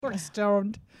we're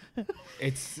stoned.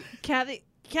 It's Kathy,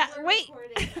 wait.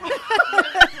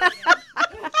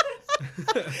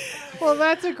 Well,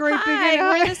 that's a great Hi, beginning.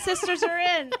 where the sisters are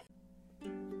in.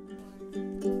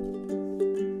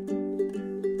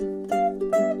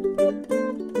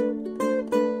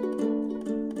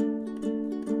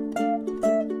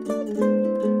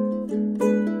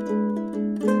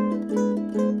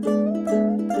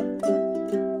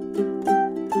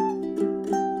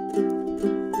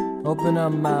 Open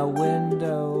up my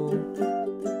window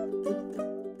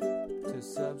to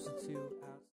substitute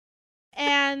out.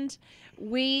 And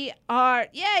we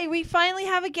finally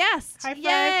have a guest. High five.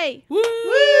 Yay.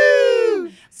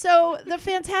 Woo! So the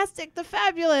fantastic, the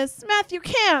fabulous Matthew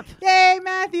Camp. Yay,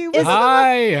 Matthew. Is-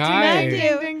 hi.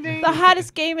 Matthew, Ding, ding. the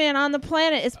hottest gay man on the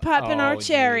planet, is popping our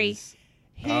cherry. geez.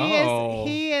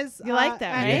 He is. You like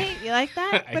that, and- right? You like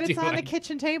that? But I it's do on the like-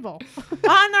 kitchen table.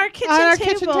 On our kitchen On our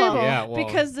table. kitchen table. Yeah, well.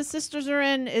 Because the sisters are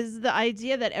in is the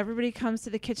idea that everybody comes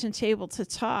to the kitchen table to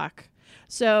talk.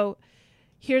 So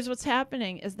here's what's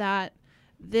happening is that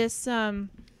this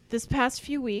past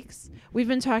few weeks we've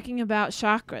been talking about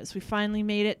chakras. We finally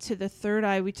made it to the third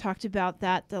eye. We talked about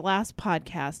that the last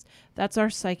podcast. That's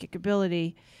our psychic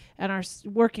ability and our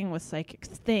working with psychic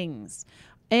things.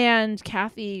 And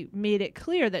Kathy made it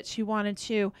clear that she wanted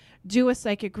to do a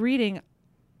psychic reading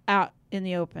out in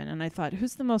the open. And I thought,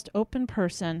 who's the most open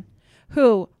person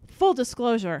who, full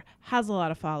disclosure, has a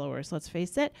lot of followers, let's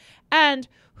face it, and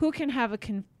who can have a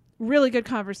really good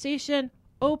conversation,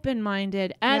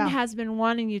 open-minded, and Yeah. has been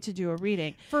wanting you to do a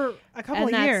reading. For a couple And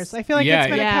of that's- years. I feel like Yeah, it's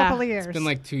been yeah. a couple of years. It's been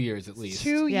like 2 years at least.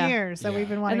 2 Yeah. years that Yeah. we've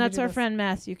been wanting And that's to do our this. friend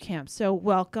Matthew Camp. So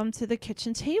welcome to the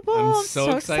kitchen table. I'm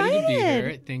so excited to be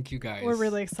here. Thank you guys. We're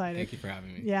really excited. Thank you for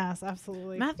having me. Yes,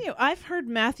 absolutely. Matthew, I've heard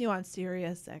Matthew on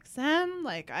Sirius XM.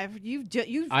 Like you've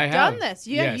I done have. this.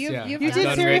 Yes, You've yeah. You done did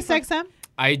done Sirius great. XM?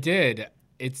 I did.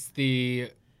 It's the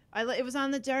It was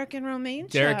on the Derek and Romaine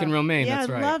show. Derek and Romaine, Yeah, that's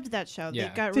right. I loved that show. Yeah.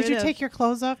 They got Did rid you of- take your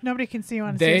clothes off? Nobody can see you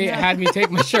on They Sirius. had me take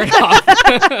my shirt off.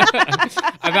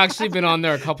 I've actually been on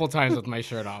there a couple times with my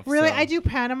shirt off. Really? so. I do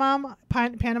pantomime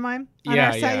on Yeah,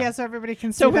 our set, yeah. so everybody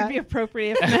can see So it would that be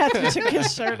appropriate if Matthew took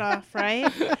his shirt off, right?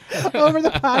 over the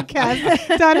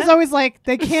podcast. Dad is always like,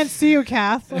 they can't see you,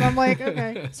 Kath. And I'm like,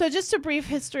 okay. So just a brief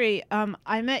history.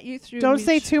 I met you through. Don't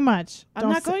say too much. I'm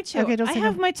Don't not say- going to. Okay, don't I say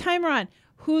have no. my timer on.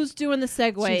 Who's doing the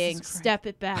segueing? Jesus Christ. Step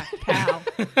it back, pal.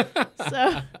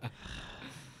 So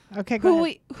Okay, go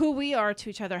ahead. who we are to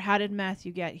each other. How did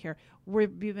Matthew get here?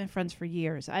 We've been friends for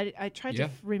years. I tried Yeah.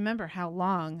 to remember how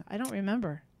long. I don't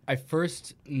remember. I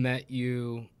first met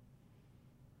you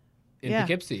in Yeah.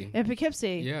 Poughkeepsie. In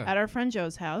Poughkeepsie, Yeah. at our friend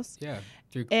Joe's house. Yeah,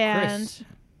 through And Chris.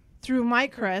 through my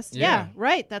Chris. Yeah. Yeah,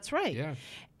 right. That's right. Yeah,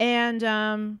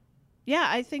 And yeah,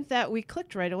 I think that we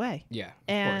clicked right away. yeah. of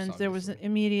And course, there was an obviously.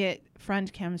 immediate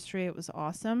friend chemistry. It was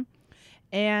awesome.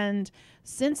 And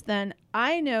since then,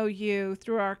 I know you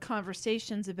through our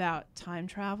conversations about time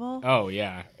travel, Oh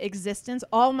yeah, existence,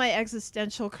 all my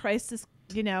existential crisis,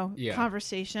 Yeah.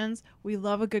 conversations. We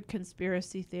love a good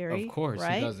conspiracy theory. of course.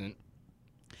 right? Who doesn't?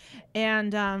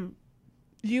 And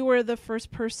you were the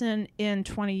first person in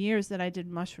 20 years that I did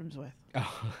mushrooms with.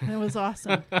 Oh. And it was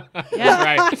awesome. That's Yeah.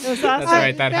 right. It was awesome. That's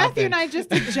right. That Matthew happened. and I just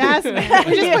did Jasmine.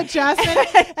 We just put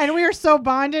Jasmine, and we were so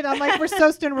bonded. I'm like, we're so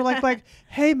stoned. We're like,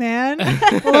 hey man,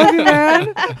 I love you,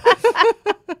 man.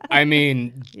 I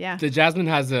mean, Yeah. the Jasmine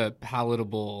has a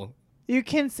palatable. You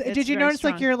can. It's Did you very notice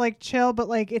like strong. you're like chill, but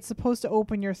like it's supposed to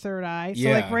open your third eye. So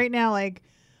like Yeah. right now, like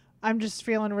I'm just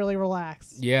feeling really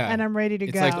relaxed. Yeah. and I'm ready to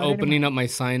It's go. like I don't opening even- up my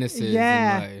sinuses.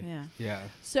 Yeah. And Yeah. yeah.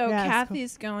 So Yeah, it's cool.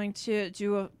 Kathy's going to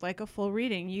do a full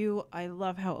reading. I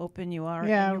love how open you are.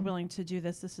 Yeah. And you're willing to do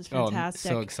this. This is Oh, I'm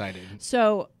fantastic. so excited.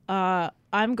 So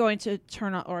I'm going to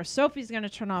turn on, or Sophie's going to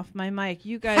turn off my mic.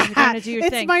 You guys are going to do your it's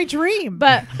thing. my dream.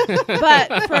 but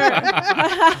for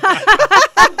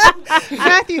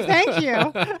Matthew, thank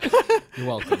you. You're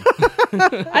welcome.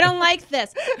 I don't like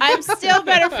this. I'm still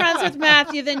better friends with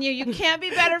Matthew than you. You can't be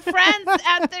better friends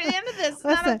at the end of this. It's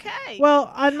not Listen, okay.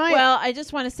 Well, on my Well, I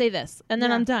just want to say this, and then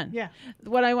Yeah, I'm done. Yeah.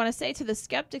 What I want to say to the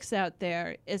skeptics out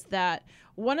there is that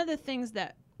one of the things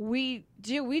that we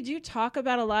do talk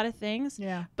about a lot of things,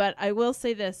 Yeah. but I will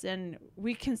say this, and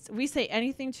we say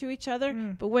anything to each other,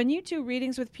 but when you do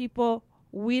readings with people,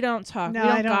 we don't talk. No, we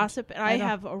I don't don't. gossip, and I I don't.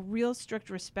 have a real strict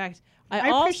respect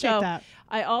I appreciate that.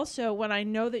 I also, when I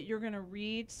know that you're going to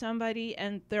read somebody,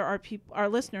 and there are people, our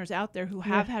listeners out there who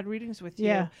have had readings with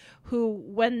you, who,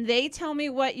 when they tell me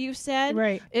what you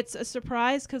said, it's a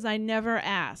surprise because I never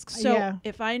ask. So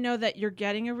if I know that you're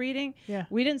getting a reading,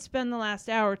 we didn't spend the last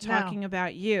hour talking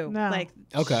about you. No. Like,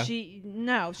 she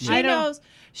knows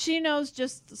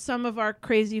just some of our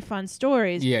crazy fun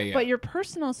stories. But your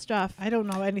personal stuff, I don't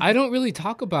know anything. I don't really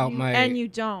talk about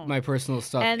my personal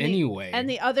stuff anyway. And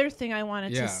the other thing I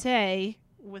wanted to say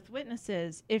with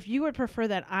witnesses, if you would prefer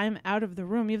that I'm out of the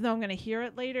room, even though I'm going to hear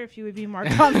it later, if you would be more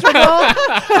comfortable,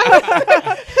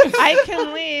 I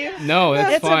can leave. No,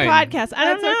 that's fine. It's a podcast. I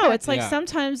don't know. Okay. It's like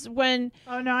sometimes when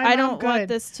I don't want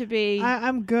this to be.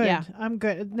 I'm good. Yeah. I'm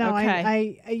good. No,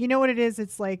 I you know what it is?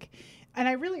 It's like, and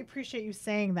I really appreciate you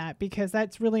saying that, because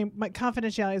that's really, my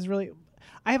confidentiality is really,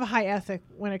 I have a high ethic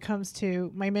when it comes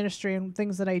to my ministry and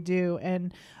things that I do.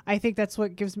 And I think that's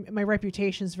what gives me, my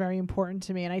reputation is very important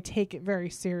to me. And I take it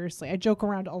very seriously. I joke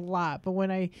around a lot, but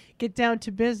when I get down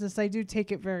to business, I do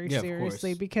take it very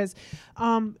seriously, because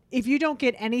if you don't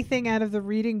get anything out of the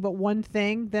reading but one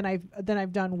thing, then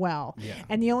I've done well.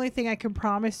 And the only thing I can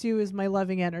promise you is my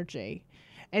loving energy.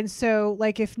 And so,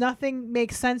 like, if nothing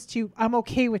makes sense to you, I'm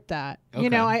okay with that. You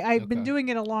know, I've been doing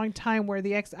it a long time where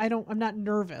I'm not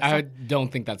nervous. I don't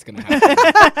think that's going to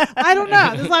happen. I don't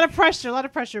know. There's a lot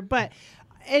of pressure. But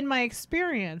in my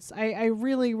experience, I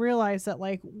really realized that,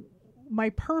 like, my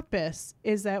purpose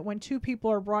is that when two people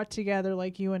are brought together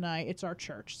like you and I, it's our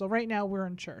church. So right now we're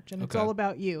in church, and it's all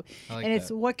about you. Like and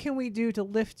it's what can we do to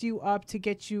lift you up, to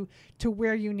get you to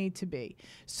where you need to be.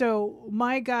 So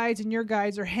my guides and your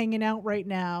guides are hanging out right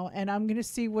now, and I'm going to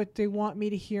see what they want me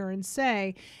to hear and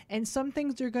say. And some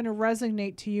things are going to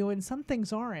resonate to you, and some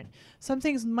things aren't. Some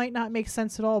things might not make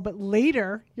sense at all, but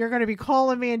later you're going to be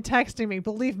calling me and texting me.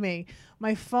 Believe me,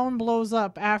 my phone blows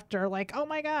up after, like, oh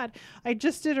my God, I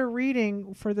just did a reading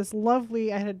for this lovely,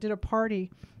 did a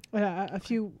party a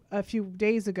few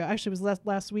days ago. Actually, it was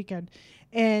last weekend.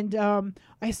 And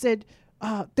I said,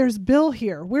 there's Bill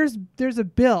here. There's a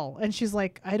Bill. And she's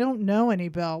like, I don't know any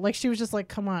Bill. Like, she was just like,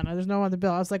 come on, there's no other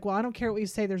Bill. I was like, well, I don't care what you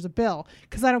say, there's a Bill.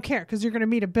 Because I don't care, because you're going to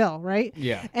meet a Bill, right?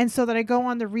 Yeah. And so that I go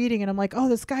on the reading, and I'm like, oh,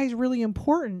 this guy's really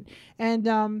important.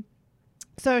 And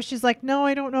so she's like, no,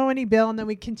 I don't know any Bill. And then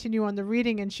we continue on the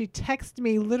reading. And she texted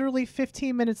me literally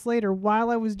 15 minutes later,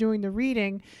 while I was doing the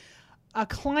reading, a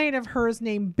client of hers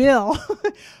named Bill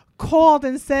called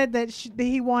and said that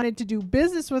he wanted to do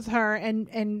business with her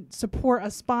and support a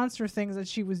sponsor things that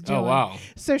she was doing. Oh, wow.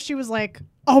 So she was like,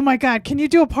 oh my God, can you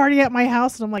do a party at my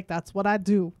house? And I'm like, that's what I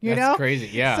do. You know? That's crazy.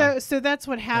 Yeah. So that's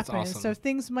what happened. That's awesome. So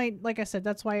things might, like I said,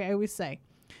 that's why I always say,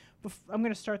 I'm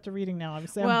going to start the reading now.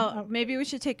 Obviously. Well, maybe we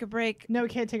should take a break. No, we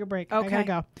can't take a break. Okay. I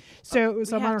gotta go. So we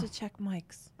have to check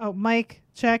mics. Oh, mic,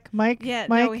 check, mic. Yeah,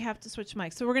 mic. no, we have to switch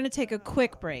mics. So we're going to take a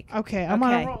quick break. Okay, I'm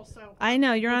on a roll. So I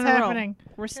know, you're on a roll.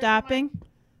 We're stopping.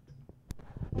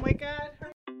 Oh my God.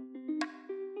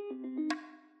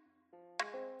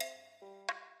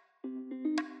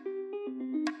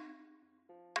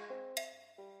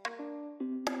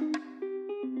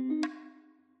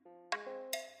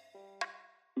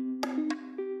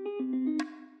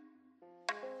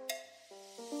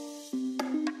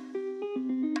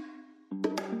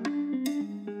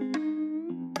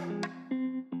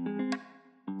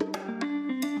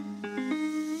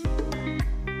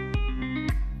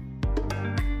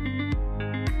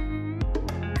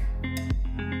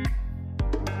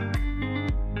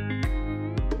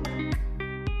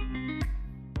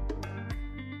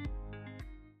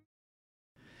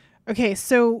 Okay,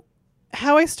 so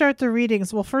how I start the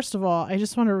readings, well, first of all, I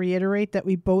just want to reiterate that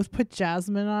we both put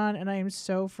Jasmine on, and I am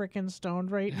so freaking stoned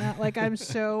right now. Like, I'm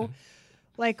so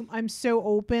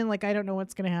open. Like, I don't know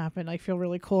what's going to happen. I feel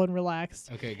really cool and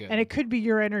relaxed. Okay, good. And it could be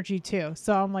your energy too.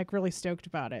 So I'm like really stoked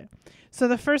about it. So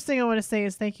the first thing I want to say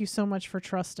is thank you so much for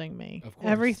trusting me. Of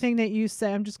course. Everything that you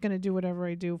say, I'm just going to do whatever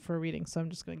I do for a reading. So I'm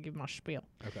just going to give my spiel.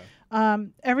 Okay.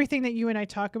 Everything that you and I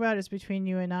talk about is between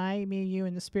you and I, me, you,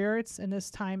 and the spirits, and this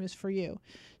time is for you.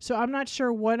 So I'm not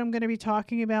sure what I'm going to be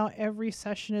talking about. Every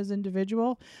session is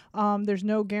individual. There's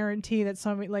no guarantee that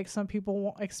some people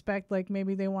won't expect, like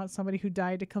maybe they want somebody who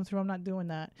died to come through. I'm not doing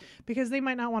that because they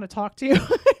might not want to talk to you,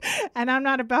 and I'm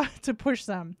not about to push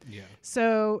them. Yeah.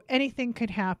 So anything could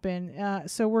happen.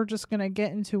 So we're just going to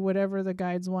get into whatever the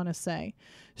guides want to say.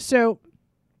 So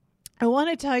I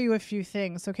want to tell you a few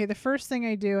things. Okay, the first thing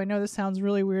I do, I know this sounds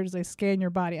really weird, is I scan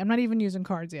your body. I'm not even using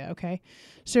cards yet, okay?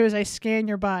 So as I scan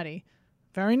your body,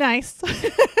 Very nice.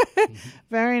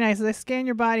 Very nice. I scan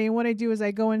your body, and what I do is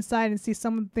I go inside and see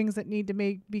some of the things that need to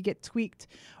maybe get tweaked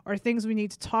or things we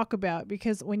need to talk about,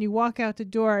 because when you walk out the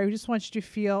door, I just want you to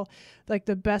feel like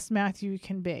the best Matthew you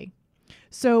can be.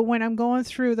 So when I'm going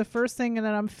through, the first thing that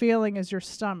I'm feeling is your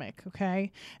stomach,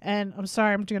 okay? And I'm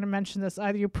sorry, I'm going to mention this.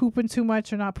 Either you're pooping too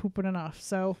much or not pooping enough.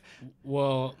 So,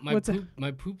 Well,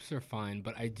 my poops are fine,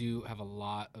 but I do have a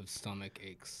lot of stomach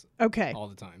aches okay. all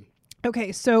the time.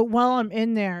 Okay, so while I'm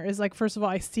in there, is like, first of all,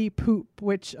 I see poop,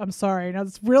 which I'm sorry. Now,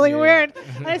 it's really Yeah. weird.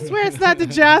 I swear it's not the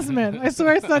Jasmine. I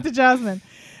swear it's not the Jasmine.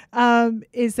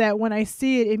 Is that when I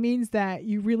see it, it means that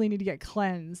you really need to get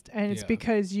cleansed. And it's Yeah.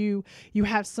 because you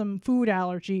have some food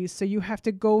allergies, so you have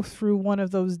to go through one of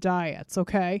those diets,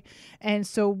 okay? And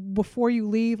so before you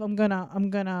leave, I'm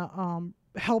gonna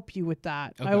help you with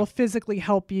that. I Okay. will physically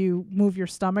help you move your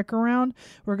stomach around.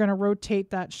 We're going to rotate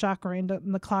that chakra in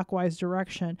the clockwise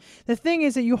direction. The thing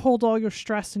is that you hold all your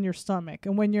stress in your stomach,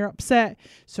 and when you're upset,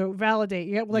 so validate.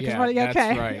 Yeah, like Yeah, okay,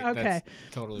 that's right. okay. That's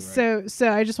totally right.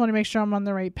 So I just want to make sure I'm on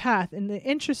the right path. And the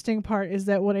interesting part is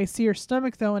that when I see your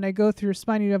stomach, though, and I go through your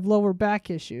spine, you have lower back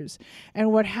issues.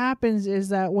 And what happens is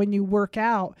that when you work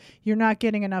out, you're not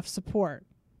getting enough support.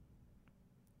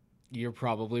 You're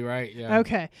probably right. Yeah.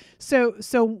 Okay.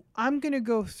 So I'm going to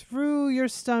go through your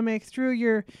stomach,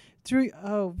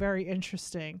 oh, very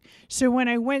interesting. So when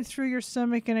I went through your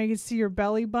stomach and I could see your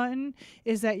belly button,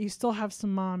 is that you still have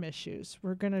some mom issues.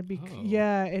 We're going to be, Oh.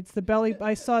 yeah, it's the belly.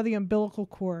 I saw the umbilical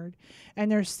cord, and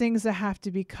there's things that have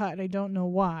to be cut. I don't know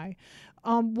why.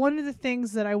 One of the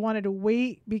things that I wanted to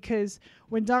wait, because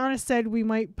when Donna said we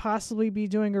might possibly be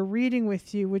doing a reading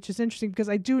with you, which is interesting because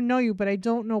I do know you, but I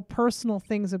don't know personal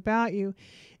things about you,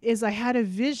 is I had a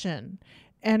vision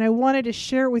and I wanted to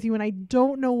share it with you, and I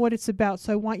don't know what it's about.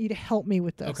 So I want you to help me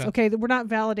with this. Okay. We're not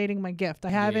validating my gift. I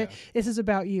have it. This is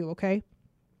about you. Okay.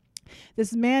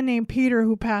 This man named Peter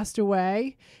who passed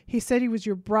away, he said he was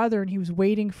your brother and he was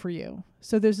waiting for you.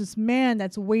 So there's this man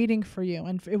that's waiting for you.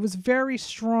 And it was very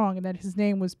strong that his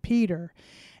name was Peter.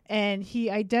 And he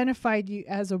identified you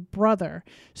as a brother.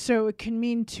 So it can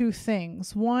mean two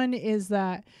things. One is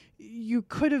that you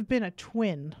could have been a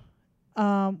twin,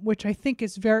 which I think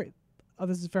is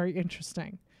this is very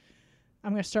interesting.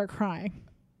 I'm going to start crying.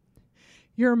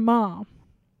 Your mom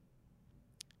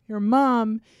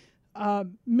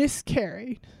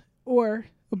miscarried or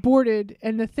aborted,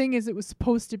 and the thing is, it was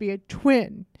supposed to be a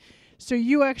twin. So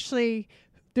you actually,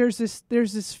 there's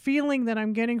this feeling that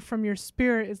I'm getting from your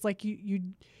spirit. It's like you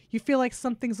feel like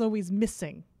something's always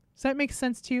missing. Does that make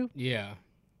sense to you? Yeah.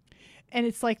 And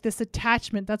it's like this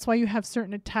attachment. That's why you have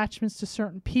certain attachments to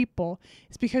certain people.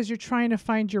 It's because you're trying to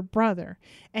find your brother.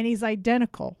 And he's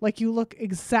identical. Like, you look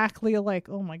exactly alike.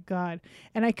 Oh, my God.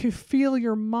 And I could feel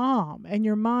your mom. And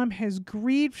your mom has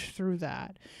grieved through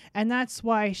that. And that's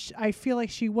why I feel like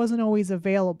she wasn't always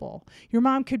available. Your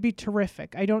mom could be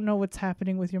terrific. I don't know what's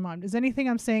happening with your mom. Is anything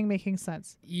I'm saying making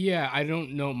sense? Yeah, I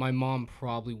don't know. My mom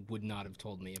probably would not have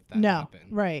told me if that No, happened.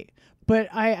 right. But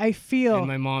I feel... And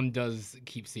my mom does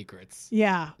keep secrets.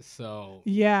 Yeah. So...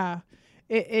 Yeah.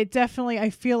 It definitely,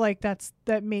 I feel like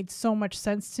that made so much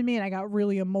sense to me, and I got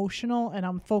really emotional, and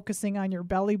I'm focusing on your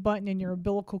belly button and your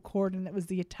umbilical cord, and it was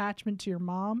the attachment to your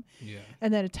mom. Yeah.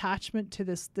 And that attachment to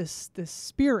this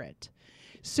spirit.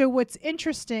 So what's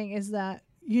interesting is that,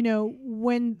 you know,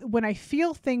 when I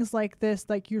feel things like this,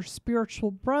 like your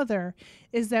spiritual brother,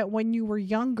 is that when you were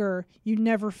younger, you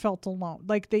never felt alone.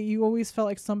 Like, that you always felt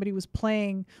like somebody was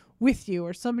playing with you,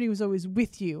 or somebody was always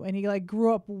with you, and he like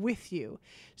grew up with you.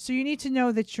 So you need to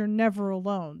know that you're never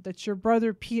alone, that your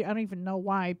brother Peter, I don't even know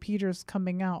why Peter's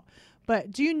coming out,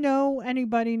 but do you know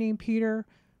anybody named Peter?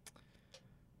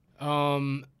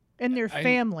 In their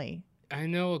family. I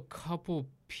know a couple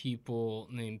people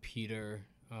named Peter,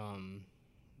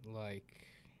 like,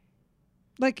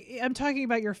 I'm talking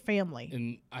about your family.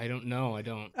 and I don't know. I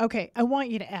don't. Okay, I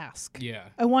want you to ask. Yeah.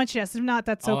 I want you to ask. If not,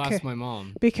 that's I'll okay. ask my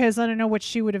mom. Because I don't know what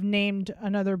she would have named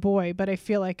another boy, but I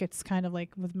feel like it's kind of like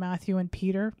with Matthew and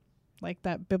Peter, like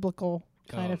that biblical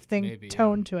kind of thing, maybe,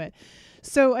 tone to it.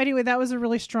 So anyway, that was a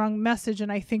really strong message,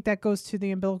 and I think that goes to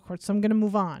the umbilical cord. So I'm going to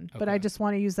move on, but I Okay. just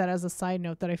want to use that as a side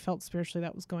note that I felt spiritually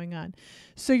that was going on.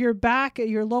 So your back,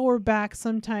 your lower back,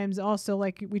 sometimes also,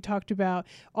 like we talked about,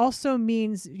 also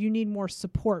means you need more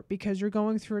support because you're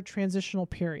going through a transitional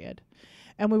period.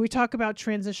 And when we talk about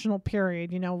transitional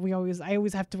period, you know, I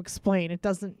always have to explain. It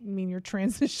doesn't mean you're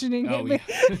transitioning. Oh,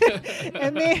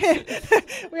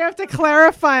 We have to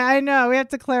clarify. I know we have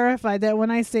to clarify that when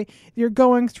I say you're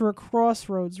going through a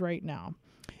crossroads right now,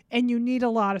 and you need a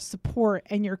lot of support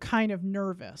and you're kind of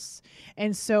nervous.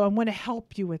 And so I'm going to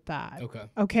help you with that. Okay.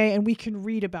 Okay. And we can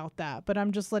read about that, but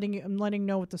I'm just letting you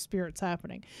know what the Spirit's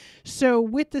happening. So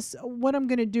with this, what I'm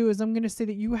going to do is I'm going to say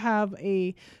that you have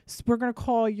we're going to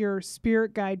call your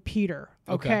spirit guide Peter.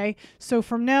 Okay. So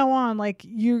from now on, like,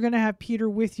 you're going to have Peter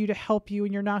with you to help you,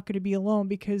 and you're not going to be alone,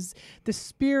 because the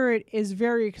Spirit is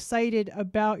very excited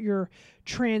about your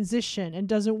transition and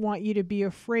doesn't want you to be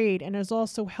afraid, and is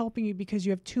also helping you because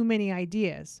you have too many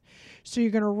ideas. So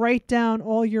you're going to write down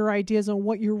all your ideas on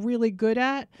what you're really good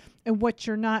at and what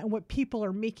you're not, and what people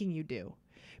are making you do.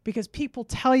 Because people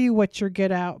tell you what you're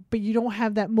good at, but you don't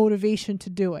have that motivation to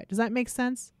do it. Does that make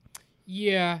sense?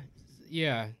 Yeah.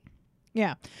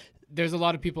 There's a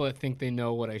lot of people that think they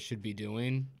know what I should be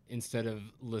doing instead of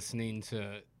listening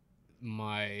to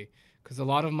because a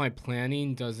lot of my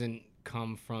planning doesn't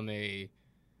come from a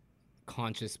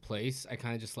conscious place. I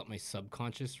kind of just let my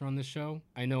subconscious run the show.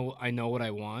 I know what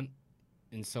I want,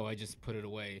 and so I just put it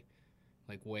away,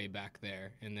 like, way back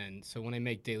there. And then, so when I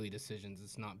make daily decisions,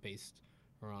 it's not based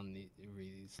around these,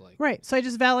 like... Right. So I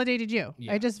just validated you.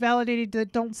 Yeah. I just validated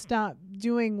that don't stop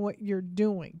doing what you're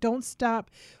doing. Don't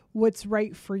stop what's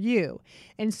right for you.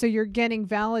 And so you're getting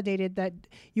validated that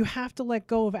you have to let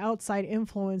go of outside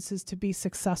influences to be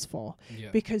successful,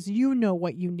 because you know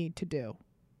what you need to do.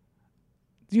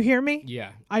 Do you hear me?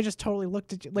 Yeah. I just totally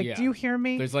looked at you. Like, do you hear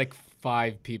me? There's like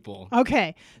 5 people.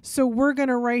 Okay. So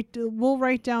we'll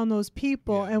write down those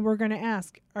people, and we're going to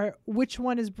ask, which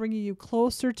one is bringing you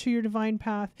closer to your divine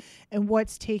path, and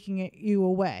what's taking you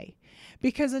away?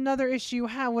 Because another issue you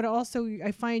have,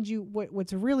 I find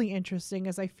what's really interesting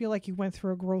is I feel like you went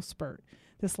through a growth spurt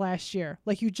this last year.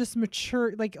 Like, you just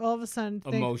matured, like, all of a sudden.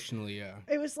 Emotionally, yeah.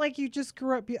 It was like you just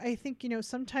grew up. I think,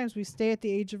 sometimes we stay at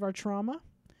the age of our trauma.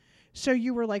 So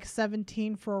you were like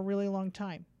 17 for a really long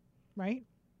time, right?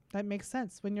 That makes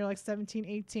sense. When you're like 17,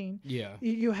 18,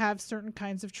 you have certain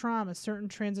kinds of trauma, certain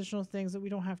transitional things that we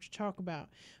don't have to talk about.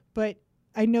 But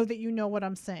I know that you know what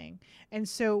I'm saying. And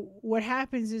so what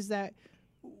happens is that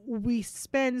we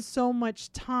spend so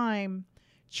much time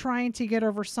trying to get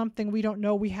over something we don't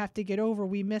know we have to get over.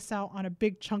 We miss out on a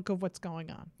big chunk of what's going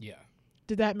on. Yeah.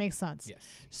 Did that make sense? Yes.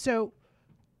 So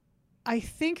I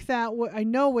think that I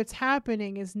know what's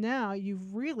happening is now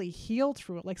you've really healed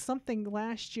through it. Like, something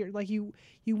last year, like you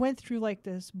went through like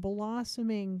this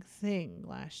blossoming thing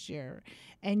last year,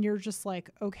 and you're just like,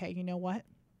 okay, you know what?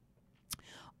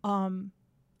 I'm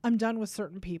done with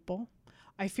certain people.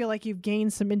 I feel like you've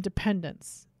gained some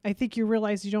independence. I think you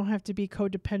realize you don't have to be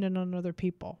codependent on other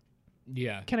people.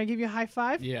 Yeah. Can I give you a high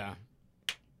five? Yeah.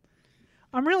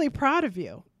 I'm really proud of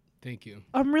you. Thank you.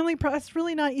 I'm really proud. It's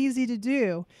really not easy to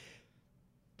do.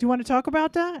 Do you want to talk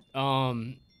about that?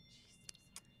 And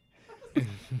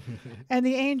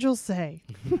the angels say.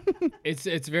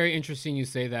 It's very interesting you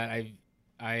say that.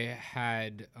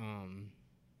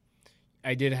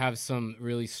 I did have some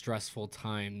really stressful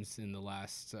times in the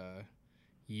last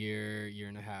year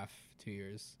and a half, 2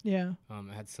 years. Yeah.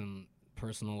 I had some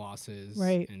personal losses.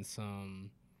 Right. And some,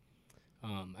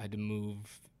 I had to move.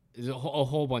 There's a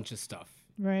whole bunch of stuff.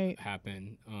 Right.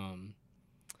 Happen.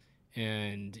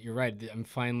 And you're right. I'm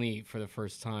finally, for the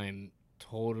first time,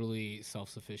 totally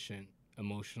self-sufficient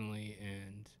emotionally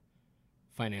and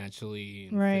financially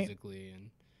and physically.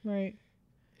 And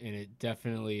and it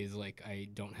definitely is like I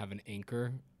don't have an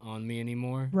anchor on me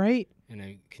anymore. Right. And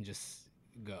I can just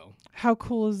go. How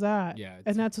cool is that? Yeah.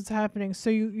 And that's what's happening. So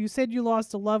you said you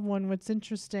lost a loved one. What's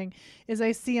interesting is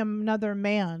I see another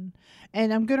man,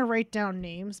 and I'm going to write down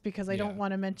names because I don't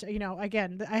want to mention,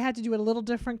 again, I had to do it a little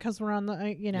different because we're on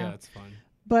the, Yeah, it's fun.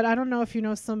 But I don't know if you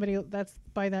know somebody that's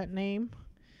by that name.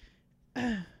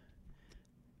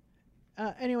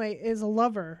 Anyway, is a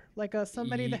lover, like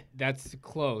somebody that's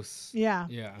close. Yeah.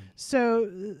 Yeah.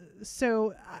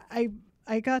 So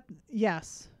I got,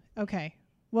 yes. Okay.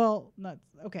 Well, not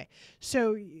okay.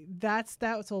 So that's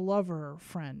a lover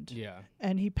friend. Yeah.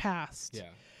 And he passed. Yeah.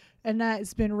 And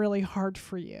that's been really hard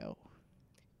for you.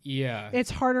 Yeah. It's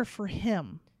harder for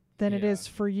him than it is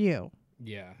for you.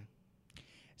 Yeah.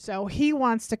 So he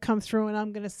wants to come through, and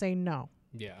I'm going to say no.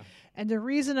 Yeah. And the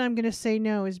reason I'm going to say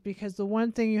no is because the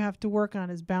one thing you have to work on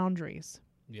is boundaries.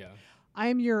 Yeah.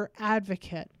 I'm your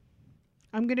advocate.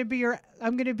 I'm going to be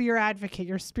your advocate,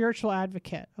 your spiritual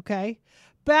advocate, okay?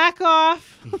 Back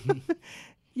off.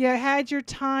 You had your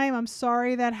time. I'm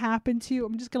sorry that happened to you.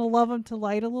 I'm just going to love him to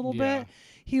light a little bit.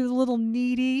 He was a little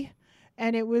needy,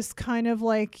 and it was kind of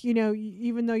like,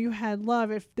 even though you had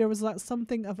love, if there was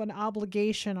something of an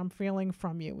obligation I'm feeling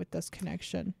from you with this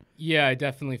connection. Yeah, I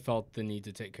definitely felt the need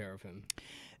to take care of him.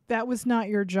 that was not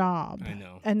your job. I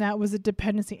know. And that was a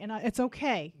dependency. And it's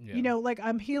okay. Yeah. You know, like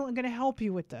I'm going to help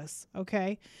you with this.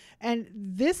 Okay. And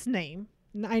this name,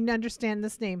 I understand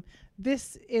this name.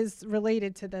 This is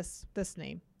related to this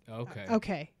name.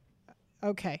 Okay.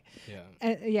 Okay.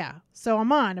 Yeah. Yeah. So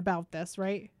I'm on about this,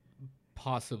 right?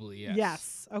 Possibly, yes.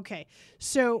 Yes. Okay.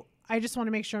 So I just want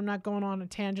to make sure I'm not going on a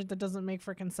tangent that doesn't make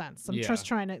freaking sense. I'm Yeah. just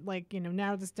trying to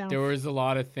narrow this down. There was a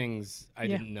lot of things I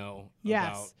Yeah. didn't know Yes.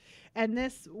 about. And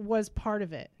this was part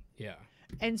of it. Yeah.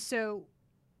 And so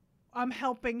I'm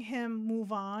helping him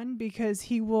move on because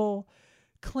he will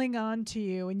cling on to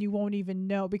you and you won't even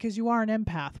know because you are an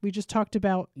empath. We just talked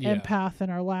about Yeah. empath in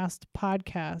our last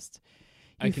podcast.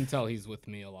 I can tell he's with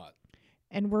me a lot.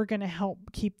 And we're going to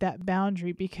help keep that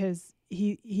boundary because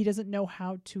he doesn't know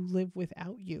how to live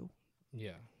without you.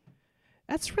 Yeah.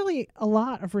 That's really a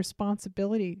lot of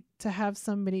responsibility to have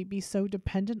somebody be so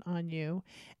dependent on you.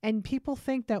 And people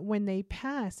think that when they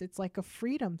pass, it's like a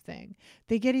freedom thing.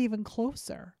 They get even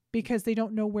closer because they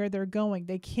don't know where they're going.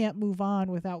 They can't move on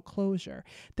without closure.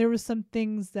 There were some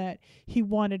things that he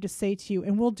wanted to say to you,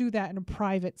 and we'll do that in a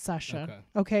private session.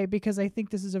 Okay? Because I think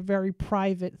this is a very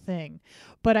private thing.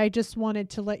 But I just wanted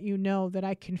to let you know that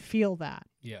I can feel that.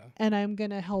 Yeah. And I'm going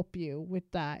to help you with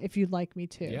that if you'd like me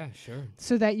to. Yeah, sure.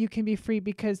 So that you can be free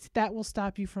because that will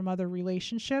stop you from other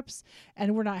relationships.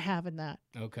 And we're not having that.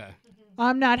 Okay.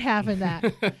 I'm not having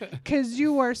that because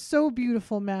you are so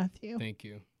beautiful, Matthew. Thank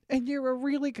you. And you're a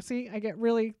really, see, I get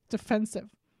really defensive.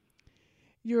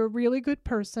 You're a really good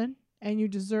person and you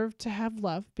deserve to have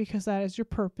love because that is your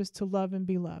purpose, to love and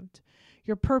be loved.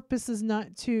 Your purpose is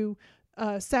not to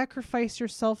sacrifice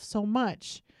yourself so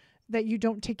much that you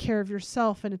don't take care of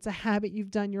yourself, and it's a habit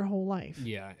you've done your whole life.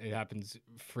 Yeah, it happens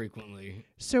frequently.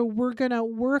 So we're going to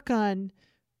work on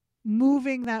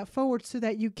moving that forward so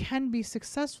that you can be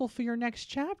successful for your next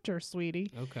chapter,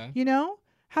 sweetie. Okay. You know?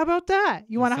 How about that?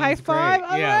 You want a high sounds five? great.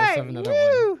 All Yeah, let's right. have another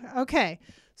Woo! Okay.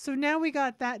 So now we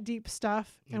got that deep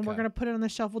stuff, and we're Okay. going to put it on the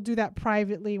shelf. We'll do that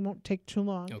privately. It won't take too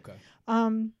long. Okay.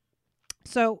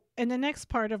 So in the next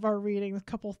part of our reading, a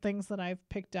couple things that I've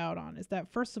picked out on is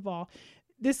that, first of all,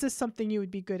 this is something you would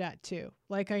be good at too.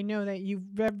 Like I know that you've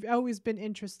always been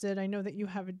interested. I know that you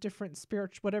have a different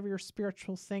whatever your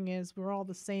spiritual thing is. We're all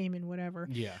the same and whatever.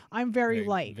 Yeah. I'm very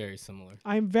light. Very similar.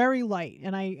 I'm very light,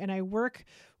 and I work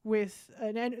with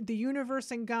the universe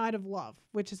and God of love,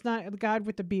 which is not the God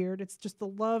with the beard. It's just the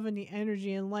love and the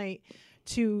energy and light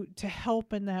to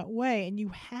help in that way. And you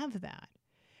have that,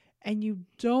 and you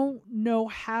don't know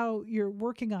how you're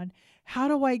working on. How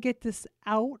do I get this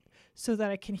out so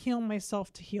that I can heal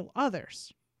myself to heal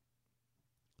others?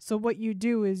 So what you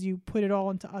do is you put it all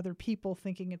into other people,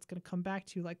 thinking it's going to come back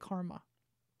to you like karma.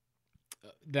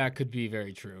 That could be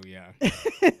very true. Yeah.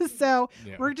 So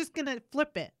Yeah. we're just going to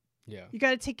flip it. Yeah. You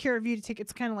got to take care of you to take.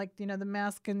 It's kind of like, the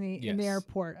mask in the Yes.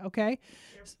 airport. Okay.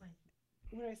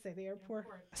 What did I say? The airport.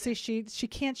 See, she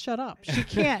can't shut up. She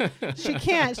can't. She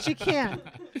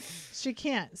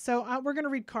can't. So we're gonna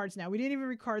read cards now. We didn't even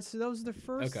read cards. So those are the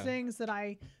first Okay. things that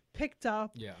I picked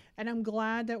up. Yeah. And I'm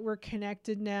glad that we're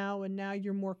connected now, and now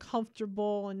you're more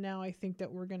comfortable, and now I think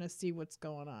that we're gonna see what's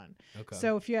going on. Okay.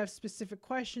 So if you have specific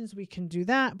questions, we can do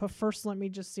that. But first, let me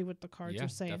just see what the cards yeah, are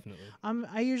saying. definitely.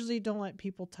 I usually don't let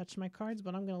people touch my cards,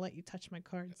 but I'm gonna let you touch my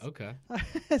cards. Okay.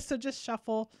 So just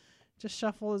shuffle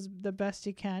as the best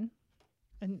you can.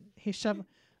 And he shuffle.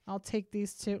 I'll take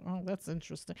these two. Oh, that's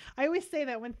interesting. I always say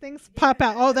that when things pop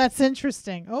out. Oh, that's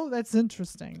interesting. Oh, that's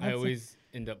interesting. I That's always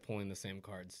end up pulling the same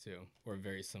cards too, or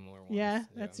very similar ones. yeah,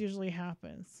 that's usually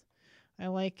happens. I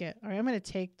like it. All right, I'm going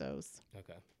to take those.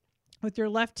 Okay. With your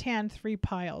left hand, 3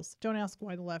 piles. Don't ask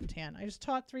why the left hand. I just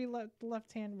taught the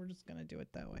left hand. We're just going to do it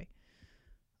that way.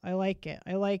 I like it.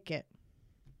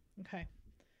 Okay.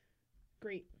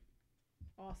 Great.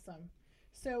 Awesome.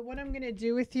 So what I'm going to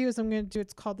do with you is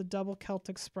it's called the double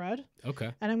Celtic spread.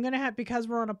 Okay. And I'm going to have, because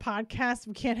we're on a podcast,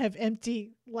 we can't have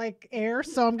empty air.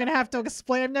 So I'm going to have to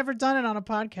explain. I've never done it on a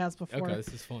podcast before. Okay, this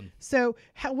is fun. So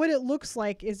what it looks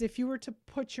like is if you were to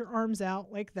put your arms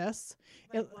out like this.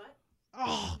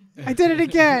 Oh, I did it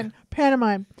again.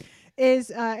 Pantomime.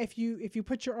 Is if you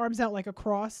put your arms out like a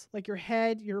cross, like your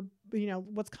head,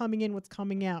 what's coming in, what's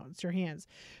coming out. It's your hands.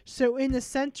 So in the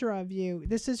center of you,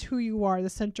 this is who you are, the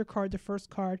center card, the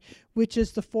first card, which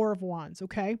is the 4 of Wands,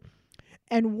 okay?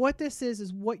 And what this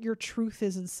is what your truth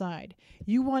is inside.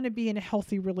 You want to be in a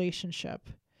healthy relationship.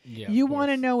 Yeah. You want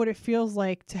to know what it feels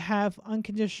like to have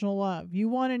unconditional love. You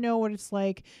want to know what it's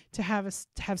like to have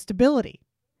stability.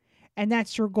 And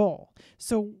that's your goal.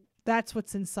 So that's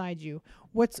what's inside you.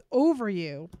 What's over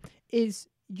you is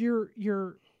you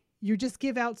just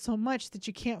give out so much that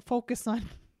you can't focus on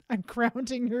on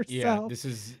grounding Yeah, yourself. this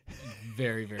is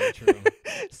very, very true.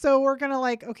 So we're going to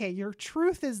like, okay, your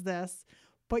truth is this,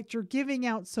 but you're giving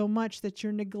out so much that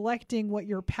you're neglecting what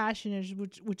your passion is,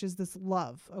 which is this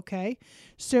love. Okay.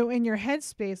 So in your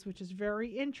headspace, which is very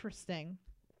interesting,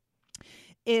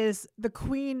 is the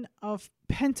Queen of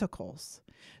Pentacles.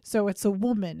 So it's a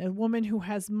woman who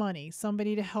has money,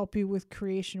 somebody to help you with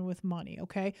creation with money.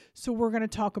 Okay. So we're going to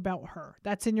talk about her.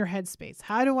 That's in your headspace.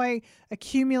 How do I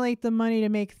accumulate the money to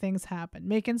make things happen?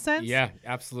 Making sense? Yeah,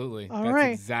 absolutely. All That's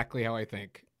right. exactly how I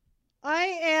think. I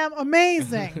am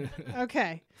amazing.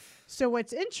 Okay. So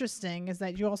what's interesting is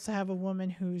that you also have a woman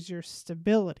who's your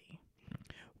stability.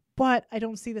 But I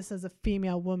don't see this as a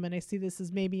female woman. I see this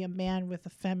as maybe a man with a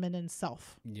feminine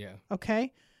self. Yeah.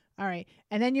 Okay? All right.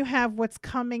 And then you have what's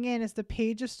coming in is the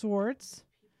Page of Swords.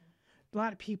 A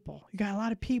lot of people. You got a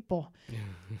lot of people.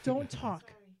 Don't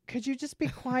talk. Could you just be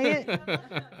quiet?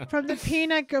 From the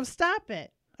peanut, go stop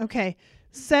it. Okay.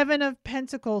 7 of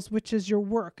Pentacles, which is your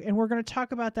work. And we're going to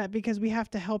talk about that because we have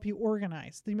to help you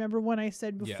organize. Remember when I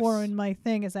said before Yes. in my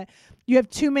thing is that you have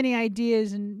too many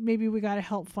ideas and maybe we got to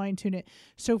help fine tune it.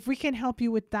 So if we can help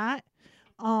you with that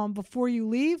before you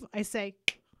leave, I say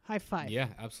high five. Yeah,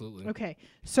 absolutely. Okay.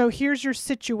 So here's your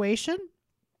situation,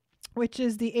 which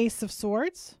is the Ace of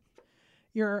Swords.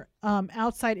 Your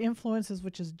outside influences,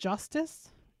 which is justice.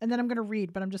 And then I'm going to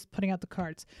read, but I'm just putting out the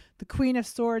cards. The Queen of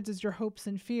Swords is your hopes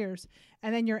and fears.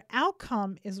 And then your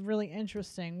outcome is really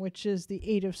interesting, which is the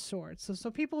 8 of Swords.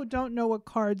 So people who don't know what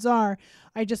cards are,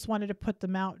 I just wanted to put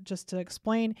them out just to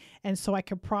explain and so I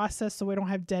can process so we don't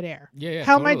have dead air. Yeah.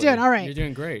 How am I totally. doing? All right. You're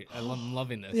doing great. I'm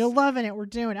loving this. You're loving it. We're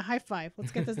doing it. High five.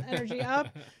 Let's get this energy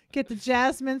up. Get the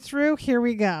jasmine through. Here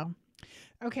we go.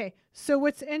 Okay. So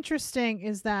what's interesting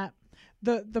is that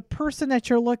the person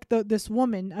that you're this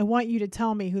woman, I want you to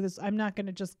tell me who this, I'm not going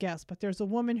to just guess, but there's a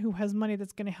woman who has money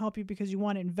that's going to help you because you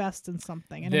want to invest in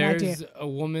something. And an idea.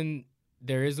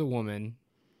 There is a woman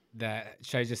that,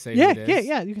 should I just say Yeah, who it is?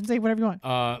 yeah. You can say whatever you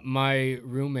want. My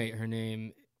roommate, her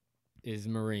name is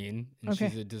Maureen, and Okay.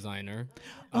 she's a designer.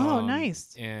 Oh,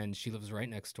 nice. And she lives right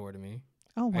next door to me.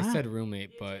 Oh, wow. I said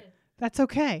roommate, but That's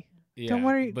okay. yeah, Don't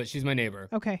worry. but she's my neighbor.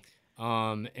 Okay.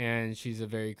 And she's a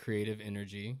very creative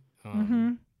energy.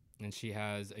 Mm-hmm. And she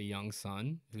has a young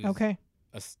son who's Okay.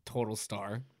 a total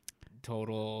star.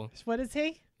 What is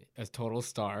he? A total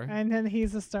star. And then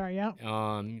he's a star. Yeah.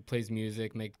 He plays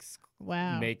music, makes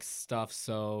Wow. stuff,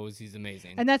 sews. He's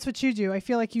amazing. And that's what you do. I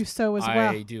feel like you sew as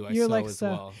well. I do. I You're sew like as sew.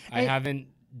 well. I haven't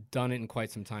done it in quite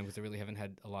some time because I really haven't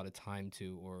had a lot of time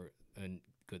to or a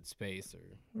good space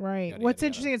or. Right. Yada, What's yada,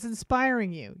 interesting, it's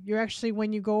inspiring you. You're actually,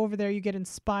 when you go over there, you get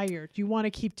inspired. You want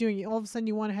to keep doing it. All of a sudden,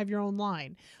 you want to have your own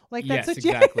line. Like that's Yes, what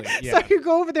you- exactly. So Yeah. you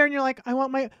go over there and you're like, I'm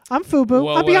FUBU.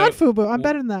 Well, I'm beyond what FUBU. I'm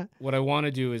better than that. What I want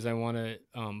to do is I want to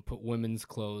put women's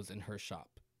clothes in her shop.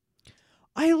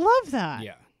 I love that.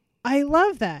 Yeah. I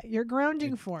love that. Your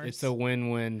grounding force. It's a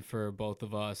win-win for both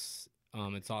of us.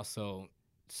 It's also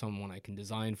someone I can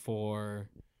design for.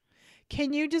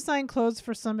 Can you design clothes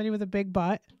for somebody with a big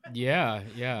butt? Yeah.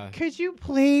 Could you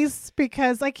please?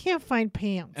 Because I can't find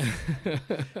pants.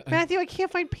 Matthew, I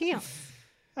can't find pants.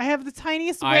 I have the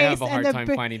tiniest waist. I have a hard and time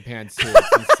the finding pants too.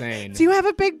 It's insane. Do you have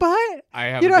a big butt? I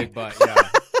have you a know- big butt, yeah.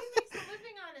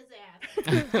 Living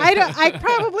on his ass. I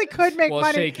probably could make Well,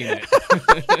 money. shaking it.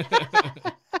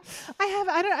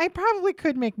 I probably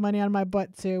could make money on my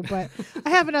butt too, but I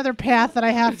have another path that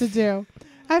I have to do.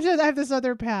 I have this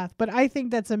other path, but I think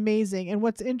that's amazing. And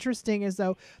what's interesting is,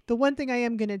 though, the one thing I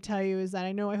am going to tell you is that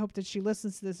I hope that she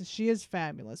listens to this, is she is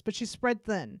fabulous, but she's spread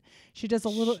thin. She does a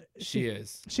little. She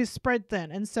is. She's spread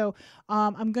thin, and so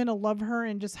I'm gonna love her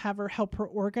and just have her help her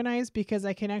organize, because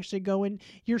I can actually go in.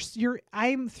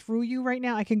 I'm through you right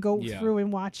now. I can go Yeah. through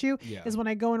and watch you. Yeah. Is when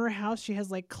I go in her house, she has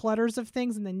like clutters of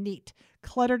things and then neat,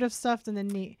 cluttered of stuff and then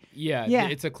neat. Yeah, Yeah.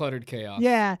 it's a cluttered chaos.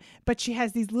 Yeah, but she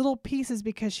has these little pieces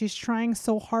because she's trying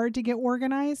so hard to get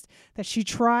organized that she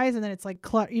tries, and then it's like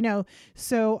clutter.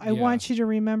 So I Yeah. want you to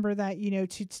remember that,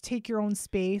 to take your own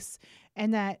space,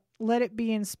 and that let it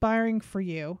be inspiring for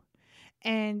you.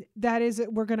 And that is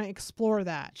it. We're going to explore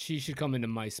that. She should come into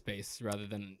my space rather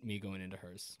than me going into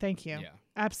hers. Thank you. Yeah.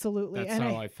 Absolutely. That's And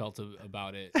how I felt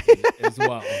about it as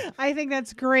well. I think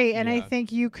that's great. And I Yeah.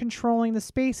 think you controlling the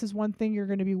space is one thing you're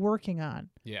going to be working on,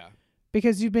 Yeah.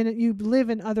 because you live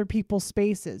in other people's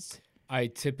spaces. I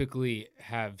typically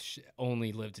have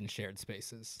only lived in shared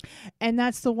spaces. And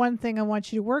that's the one thing I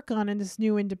want you to work on in this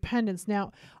new independence.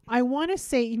 Now, I want to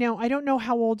say, I don't know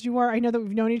how old you are. I know that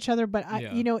we've known each other, but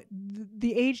Yeah.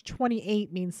 the age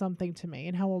 28 means something to me.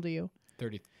 And how old are you?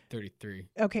 33.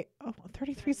 Okay. Oh,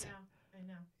 33. I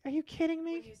know. Are you kidding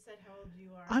me? You said how old you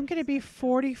are. I'm going to be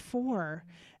 44.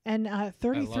 And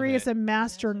 33 is it. a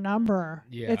master number.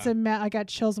 Yeah. It's I got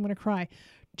chills. I'm going to cry.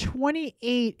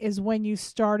 28 is when you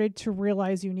started to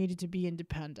realize you needed to be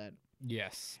independent.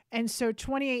 Yes. And so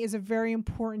 28 is a very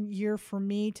important year for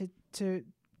me to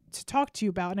talk to you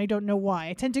about, and I don't know why.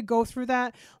 I tend to go through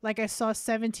that. Like I saw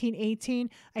 17, 18,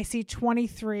 I see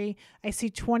 23, I see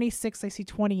 26, I see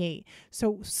 28.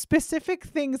 So specific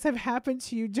things have happened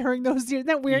to you during those years. Isn't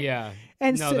that weird? Yeah.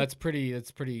 And no, so, that's pretty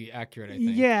accurate, I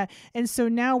think. yeah. And so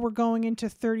now we're going into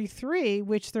 33,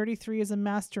 which 33 is a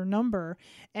master number,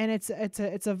 and it's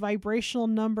a vibrational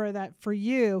number that for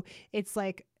you, it's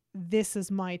like, this is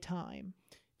my time.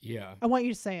 Yeah. I want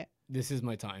you to say it. This is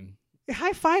my time.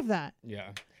 High five that. Yeah.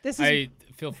 This is I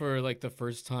feel for like the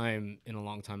first time in a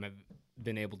long time I've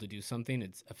been able to do something.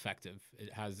 It's effective.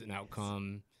 It has an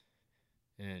outcome,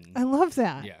 and I love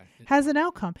that. yeah, Has an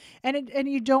outcome, and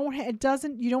you don't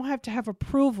you don't have to have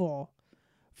approval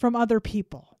from other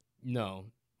people, no.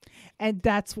 and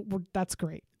that's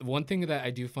great. One thing that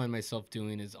I do find myself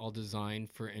doing is I'll design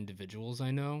for individuals I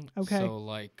know. Okay. So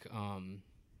like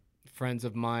friends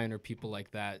of mine or people like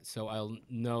that. So I'll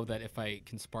know that if I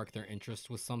can spark their interest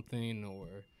with something or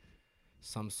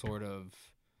some sort of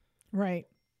Right.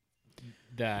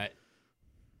 that,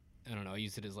 I don't know, I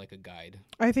use it as like a guide.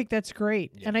 I think that's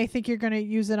great, Yeah. and I think you're going to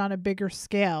use it on a bigger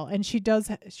scale. And she does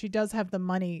have the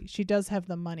money. She does have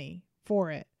the money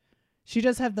for it. She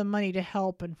does have the money to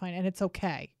help and find, and it's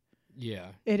okay. Yeah.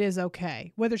 It is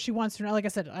okay, whether she wants to or not. Like I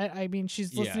said, I mean,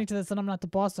 she's Yeah. listening to this, and I'm not the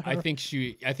boss of her. I think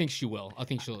she will. I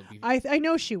think she'll be. I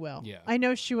know she will. Yeah. I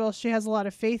know she will. She has a lot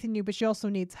of faith in you, but she also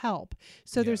needs help.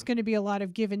 So Yeah. there's going to be a lot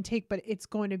of give and take, but it's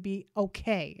going to be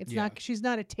okay. It's Yeah. not. She's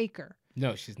not a taker.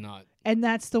 No, she's not. And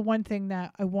that's the one thing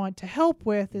that I want to help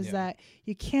with is Yeah. that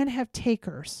you can't have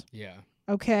takers. Yeah.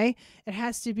 Okay, it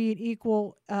has to be an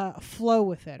equal flow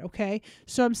with it. Okay,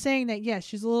 so I'm saying that yes,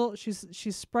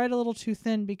 she's spread a little too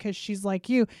thin because she's like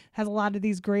you, has a lot of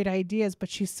these great ideas, but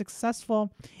she's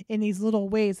successful in these little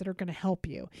ways that are going to help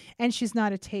you, and she's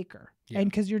not a taker, Yeah. and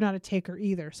because you're not a taker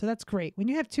either, so that's great. When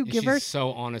you have two And givers, she's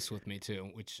so honest with me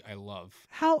too, which I love.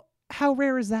 how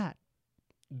rare is that?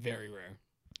 Very rare.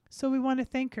 So we want to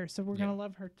thank her. So we're Yeah. gonna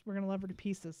love her. We're gonna love her to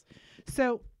pieces.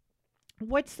 So.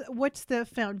 What's the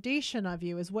foundation of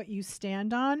you is what you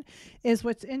stand on is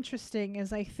what's interesting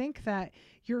is I think that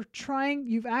you've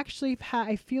actually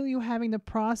I feel you having the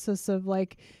process of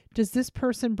like, does this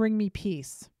person bring me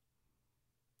peace?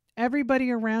 Everybody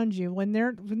around you, when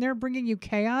they're bringing you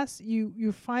chaos,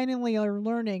 you finally are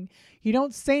learning, you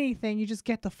don't say anything, you just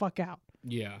get the fuck out.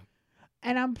 Yeah.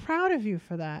 And I'm proud of you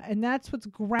for that. And that's what's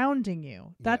grounding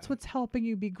you. That's Yeah. what's helping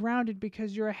you be grounded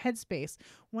because you're a headspace.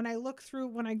 When I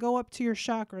go up to your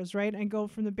chakras, right, and go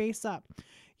from the base up,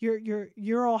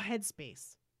 you're all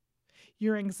headspace.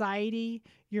 Your anxiety,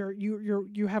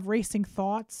 you have racing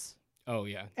thoughts. Oh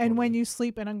yeah. And when totally. you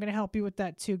sleep, and I'm going to help you with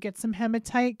that too. Get some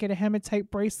hematite, get a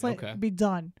hematite bracelet, Okay. be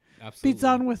done. Absolutely. Be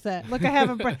done with it. Look, I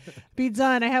have be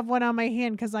done. I have one on my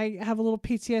hand because I have a little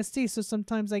PTSD, so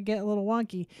sometimes I get a little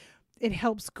wonky. It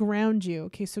helps ground you.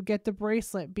 Okay, so get the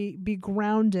bracelet. Be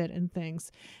grounded in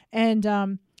things, and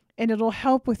it'll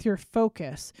help with your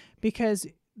focus because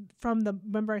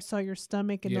remember I saw your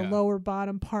stomach and the Yeah. lower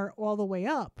bottom part all the way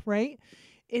up, right?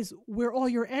 Is where all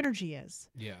your energy is.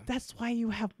 Yeah. That's why you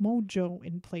have mojo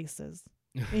in places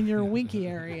in your winky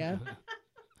area.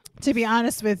 To be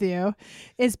honest with you,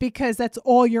 is because that's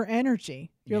all your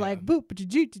energy. You're Yeah. like boop,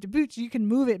 boop, you can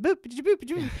move it, boop,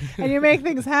 boop, and you make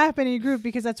things happen in your group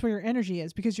because that's where your energy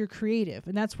is. Because you're creative,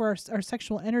 and that's where our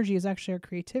sexual energy is actually our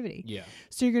creativity. Yeah.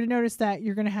 So you're going to notice that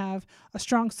you're going to have a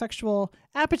strong sexual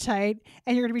appetite,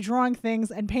 and you're going to be drawing things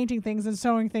and painting things and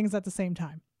sewing things at the same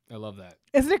time. I love that.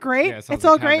 Isn't it great? Yeah, it sounds It's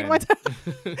all like great.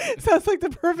 heaven. Sounds like the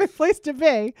perfect place to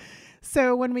be.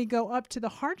 So when we go up to the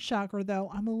heart chakra,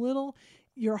 though,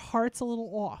 your heart's a little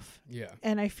off. Yeah.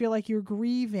 And I feel like you're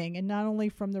grieving, and not only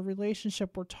from the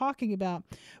relationship we're talking about,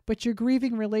 but you're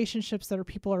grieving relationships that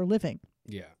people are living.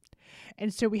 Yeah.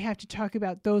 And so we have to talk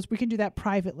about those. We can do that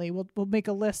privately. We'll make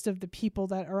a list of the people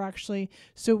that are actually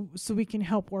so we can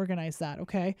help organize that.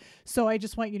 Okay. So I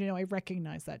just want you to know I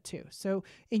recognize that too. So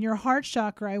in your heart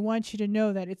chakra, I want you to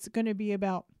know that it's going to be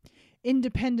about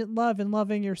independent love and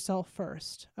loving yourself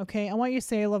first. Okay. I want you to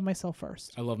say, I love myself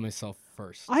first. I love myself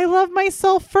first. I love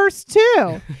myself first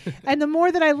too. And the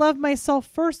more that I love myself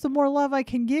first, the more love I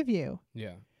can give you.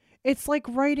 Yeah. It's like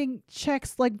writing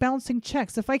checks, like bouncing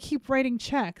checks. If I keep writing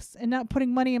checks and not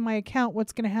putting money in my account,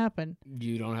 what's going to happen?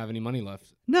 You don't have any money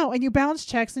left. No, and you bounce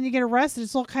checks and you get arrested.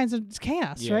 It's all kinds of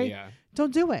chaos, Yeah. right? Yeah.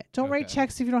 Don't do it. Don't write Okay.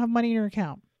 checks if you don't have money in your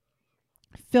account.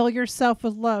 Fill yourself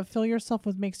with love. Fill yourself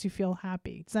with makes you feel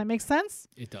happy. Does that make sense?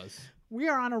 It does. We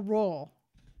are on a roll.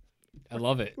 I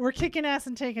love it. We're kicking ass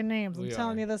and taking names. I'm We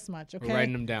telling are. you this much, okay? We're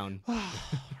writing them down.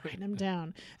 Writing them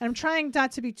down. And I'm trying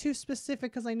not to be too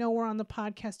specific because I know we're on the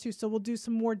podcast too, so we'll do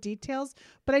some more details.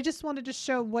 But I just wanted to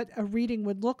show what a reading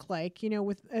would look like,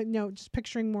 with just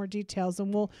picturing more details,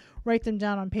 and we'll write them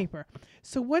down on paper.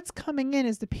 So what's coming in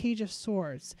is the Page of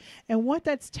Swords. And what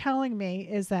that's telling me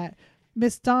is that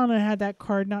Miss Donna had that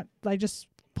card, I just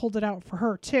pulled it out for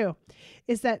her too,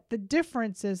 is that the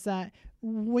difference is that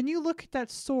when you look at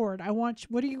that sword,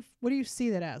 what do you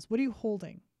see that as? What are you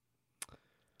holding?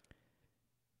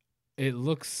 It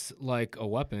looks like a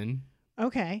weapon.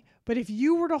 Okay, but if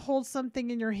you were to hold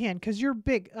something in your hand, because you're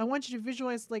big, I want you to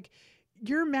visualize like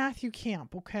you're Matthew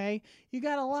Camp, okay? You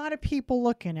got a lot of people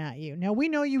looking at you. Now, we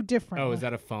know you differently. Oh, is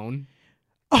that a phone?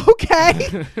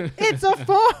 Okay, it's a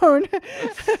phone.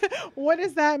 What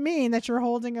does that mean that you're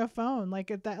holding a phone? Like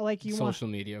you want Social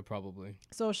media, probably.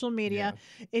 social media.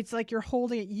 It's like you're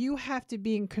holding it. You have to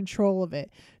be in control of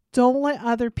it. Don't let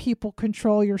other people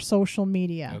control your social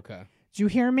media. Okay. Do you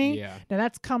hear me? Yeah. Now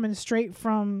that's coming straight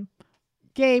from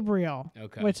Gabriel,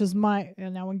 Okay. which is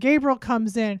and now when Gabriel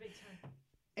comes in,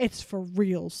 it's for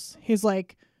reals. He's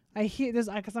like, I hear this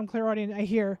because I'm clairaudient. I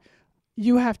hear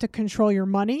you have to control your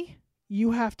money.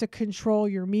 You have to control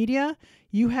your media.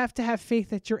 You have to have faith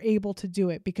that you're able to do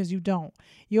it because you don't.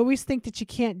 You always think that you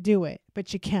can't do it,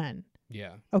 but you can.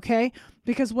 Yeah. Okay?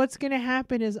 Because what's going to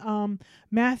happen is,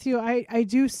 Matthew, I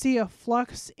do see a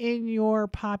flux in your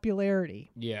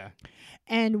popularity. Yeah.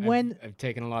 And when... I've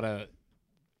taken a lot of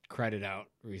credit out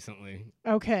recently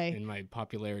Okay. in my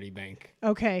popularity bank.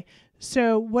 Okay.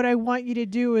 So what I want you to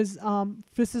do is,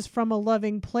 this is from a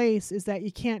loving place, is that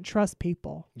you can't trust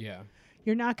people. Yeah.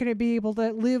 You're not going to be able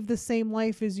to live the same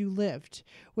life as you lived,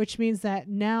 which means that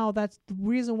now that's the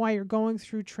reason why you're going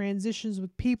through transitions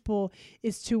with people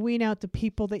is to wean out the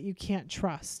people that you can't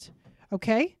trust.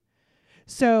 Okay?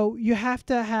 So you have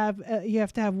to have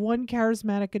one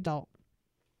charismatic adult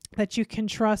that you can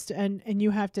trust, and you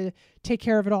have to take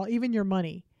care of it all, even your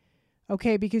money.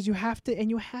 Okay? Because you have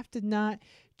to not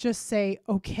just say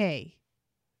okay.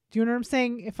 Do you know what I'm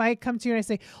saying? If I come to you and I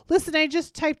say, listen, I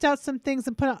just typed out some things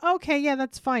and put out, okay, yeah,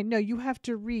 that's fine. No, you have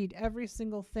to read every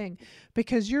single thing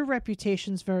because your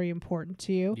reputation is very important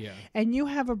to you. Yeah. And you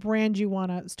have a brand you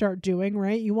want to start doing,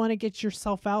 right? You want to get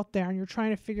yourself out there and you're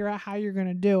trying to figure out how you're going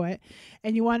to do it.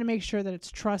 And you want to make sure that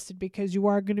it's trusted because you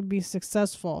are going to be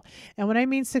successful. And when I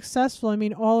mean successful, I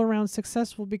mean all around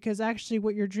successful because actually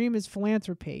what your dream is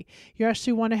philanthropy. You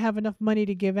actually want to have enough money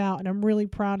to give out. And I'm really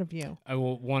proud of you. I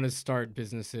will want to start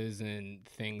businesses and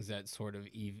things that sort of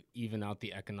even out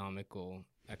the economic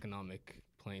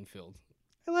playing field.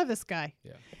 I love this guy.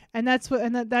 Yeah. And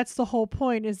that's the whole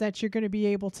point is that you're going to be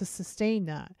able to sustain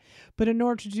that. But in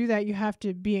order to do that, you have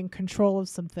to be in control of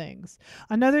some things.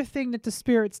 Another thing that the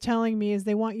Spirit's telling me is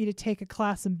they want you to take a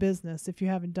class in business if you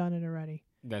haven't done it already.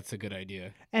 That's a good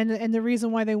idea. And the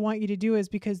reason why they want you to do it is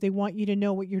because they want you to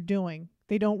know what you're doing.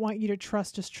 They don't want you to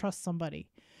just trust somebody.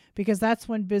 Because that's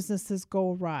when businesses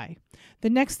go awry. The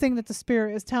next thing that the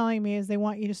Spirit is telling me is they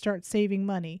want you to start saving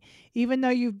money. Even though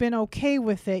you've been okay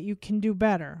with it, you can do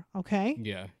better, okay?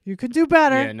 Yeah. You could do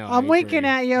better. Yeah, no, I'm I winking agree.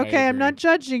 at you, I okay? I'm agree. not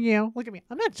judging you. Look at me.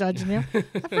 I'm not judging you. I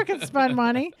freaking spend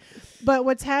money. But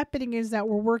what's happening is that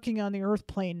we're working on the earth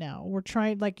plane now. We're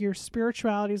trying, like your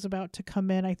spirituality is about to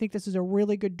come in. I think this is a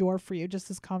really good door for you, just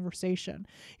this conversation.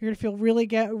 You're going to feel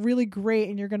really great,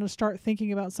 and you're going to start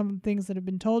thinking about some of the things that have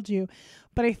been told to you.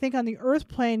 But I think on the earth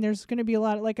plane, there's going to be a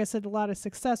lot of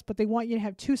success, but they want you to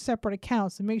have two separate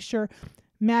accounts and make sure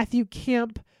Matthew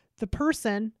Camp, the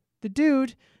person, the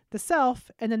dude, the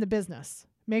self, and then the business.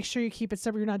 Make sure you keep it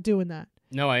separate. You're not doing that.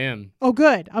 No, I am. Oh,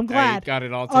 good. I'm glad. I got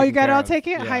it all taken Oh, you got it care all of.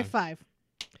 taken? Yeah. High five.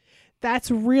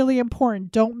 That's really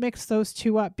important. Don't mix those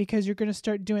two up because you're going to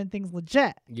start doing things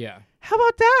legit. Yeah. How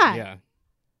about that? Yeah.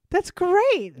 That's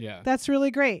great. Yeah. That's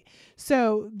really great.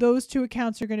 So those two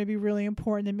accounts are going to be really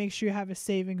important. And make sure you have a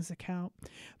savings account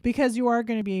because you are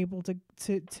going to be able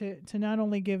to not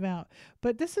only give out,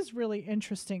 but this is really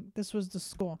interesting. This was the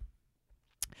school.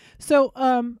 So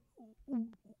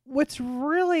what's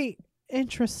really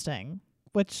interesting,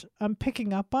 which I'm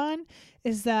picking up on,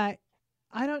 is that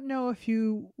I don't know if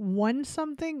you won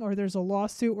something or there's a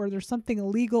lawsuit or there's something, a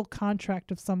legal contract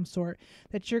of some sort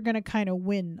that you're going to kind of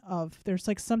win of. There's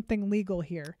like something legal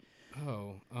here.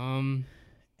 Oh.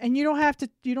 And you don't have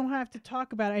to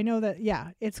talk about it. I know that, yeah,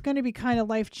 it's going to be kind of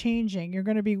life-changing. You're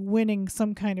going to be winning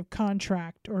some kind of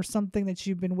contract or something that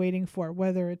you've been waiting for,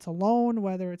 whether it's a loan,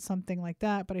 whether it's something like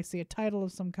that, but I see a title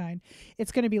of some kind.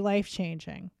 It's going to be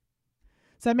life-changing.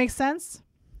 Does that make sense?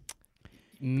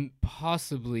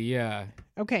 Possibly, yeah.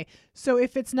 Okay. So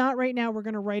if it's not right now, we're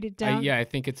going to write it down. I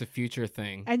think it's a future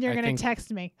thing. And you're I going think- to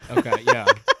text me. Okay, yeah.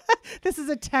 This is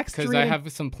a text Because reading. I have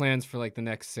some plans for like the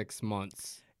next 6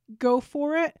 months. Go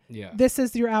for it. Yeah. This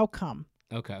is your outcome.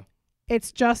 Okay.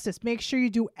 It's justice. Make sure you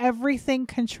do everything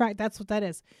contract. That's what that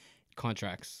is.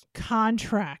 Contracts.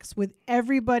 Contracts with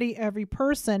everybody, every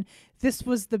person. This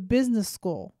was the business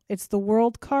school. It's the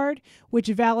world card, which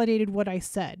validated what I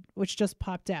said, which just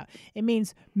popped out. It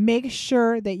means make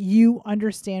sure that you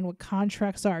understand what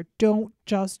contracts are. Don't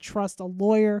just trust a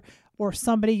lawyer or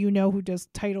somebody you know who does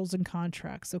titles and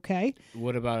contracts, okay?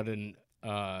 What about an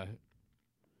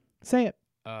Say it.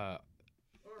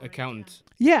 accountant?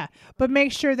 Yeah, but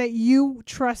make sure that you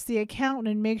trust the accountant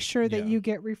and make sure that Yeah. you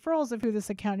get referrals through this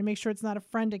accountant. Make sure it's not a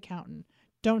friend accountant.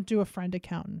 Don't do a friend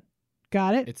accountant.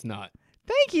 Got it? It's not.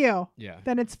 Thank you. Yeah.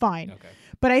 Then it's fine. Okay.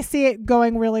 But I see it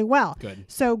going really well. Good.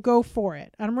 So go for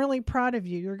it. I'm really proud of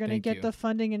you. You're going to Thank get you. the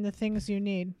funding and the things you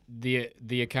need.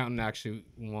 The accountant actually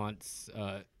wants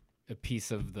a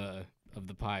piece of the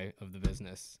pie of the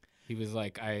business. He was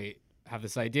like, I have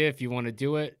this idea. If you want to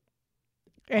do it,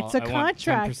 It's I a want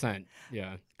contract. 10%.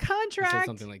 Yeah. He said Contract.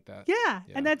 something like that. Yeah,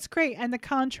 Yeah. and that's great. And the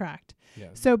contract. Yeah.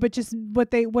 So, but just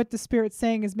what the Spirit's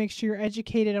saying is make sure you're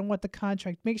educated on what the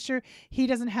contract. Make sure he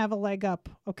doesn't have a leg up.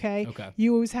 Okay. Okay.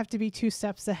 You always have to be 2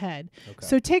 steps ahead. Okay.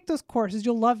 So take those courses.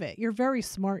 You'll love it. You're very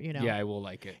smart. You know. Yeah, I will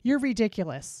like it. You're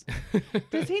ridiculous.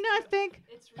 Does he not think?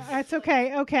 It's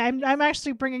okay. Okay. I'm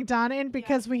actually bringing Donna in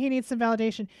because he needs some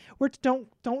validation.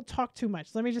 Don't talk too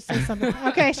much. Let me just say something.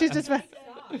 Okay. She's just.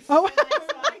 Oh.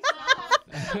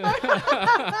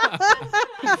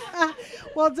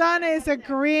 Well, Donna is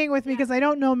agreeing with me because I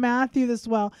don't know Matthew this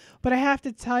well, but I have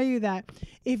to tell you that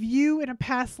if you in a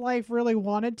past life really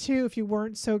wanted to, if you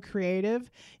weren't so creative,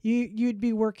 you'd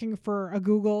be working for a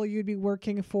Google, you'd be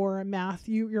working for a math.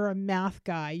 You're a math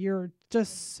guy. You're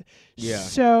just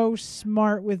so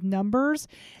smart with numbers.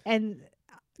 And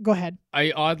go ahead.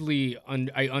 I oddly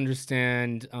I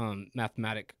understand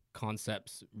mathematic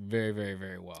concepts very, very,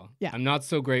 very well. Yeah. I'm not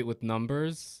so great with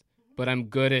numbers, but I'm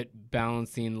good at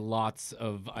balancing lots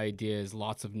of ideas,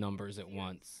 lots of numbers at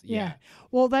once. Yeah.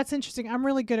 Well, that's interesting. I'm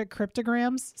really good at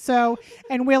cryptograms. So,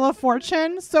 and Wheel of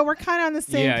Fortune. So we're kind of on the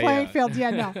same Yeah, playing yeah. field. Yeah,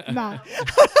 no. No.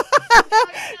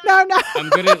 I'm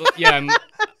good at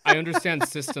I understand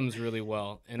systems really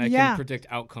well, and I Yeah. can predict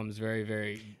outcomes very,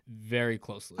 very, very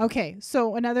closely. Okay.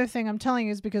 So another thing I'm telling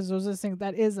you is because those are things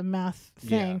that is a math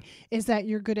thing is that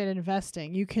you're good at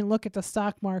investing. You can look at the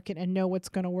stock market and know what's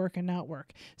going to work and not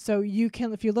work. So you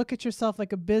can, if you look at yourself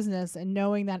like a business and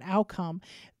knowing that outcome,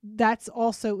 that's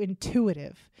also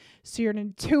intuitive. So you're an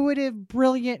intuitive,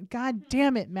 brilliant, God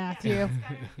damn it, Matthew.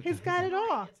 He's got it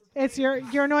all.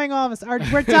 You're annoying all of us.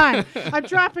 We're done. I'm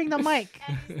dropping the mic.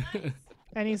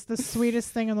 And he's the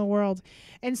sweetest thing in the world.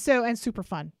 And super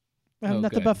fun. Oh,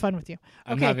 Nothing good. but fun with you.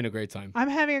 I'm Okay. having a great time. I'm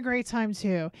having a great time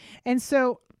too. And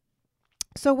so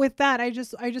with that,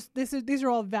 these are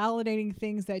all validating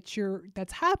things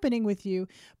that's happening with you,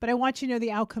 but I want you to know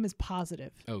the outcome is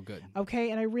positive. Oh, good.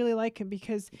 Okay. And I really like him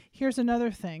because here's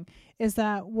another thing is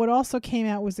that what also came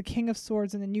out was the King of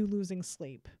Swords and then you losing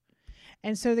sleep.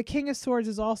 And so the King of Swords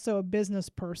is also a business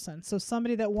person. So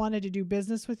somebody that wanted to do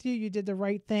business with you, you did the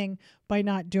right thing by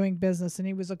not doing business. And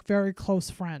he was a very close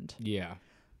friend. Yeah.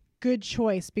 Good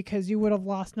choice because you would have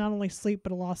lost not only sleep,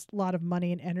 but lost a lot of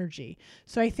money and energy.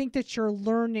 So I think that you're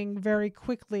learning very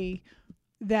quickly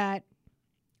that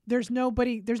there's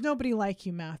nobody like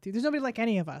you, Matthew. There's nobody like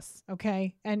any of us.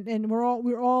 Okay. And we're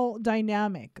all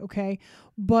dynamic. Okay.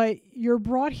 But you're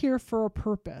brought here for a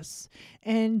purpose.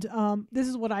 And this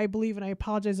is what I believe. And I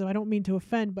apologize if I don't mean to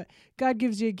offend, but God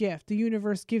gives you a gift. The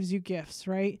universe gives you gifts,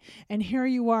 right? And here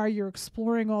you are, you're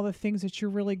exploring all the things that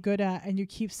you're really good at. And you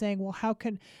keep saying, well, how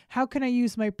can I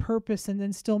use my purpose and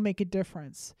then still make a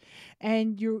difference?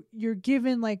 And you're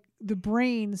given like the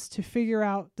brains to figure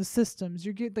out the systems.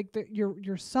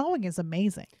 Your sewing is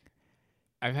amazing.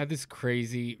 I've had this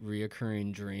crazy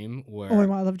reoccurring dream where Oh,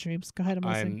 I love dreams. Go ahead, I'm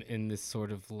listening. I'm in this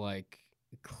sort of like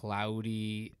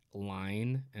cloudy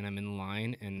line, and I'm in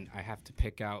line, and I have to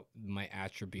pick out my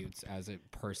attributes as a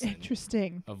person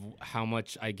Interesting. of how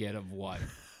much I get of what.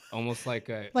 Almost like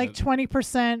Like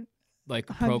 20%. like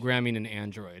programming an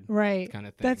android Right. kind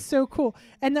of thing. That's so cool.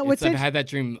 And that what's I've had that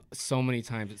dream so many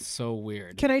times. It's so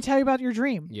weird. Can I tell you about your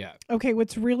dream? Yeah. Okay,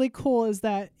 what's really cool is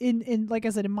that in like I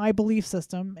said, in my belief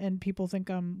system, and people think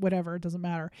whatever, it doesn't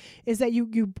matter, is that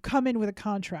you come in with a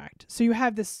contract. So you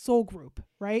have this soul group,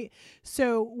 right?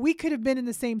 So we could have been in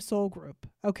the same soul group,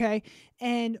 okay?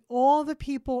 And all the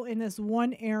people in this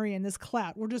one area, in this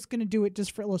cloud, we're just going to do it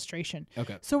just for illustration.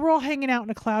 Okay. So we're all hanging out in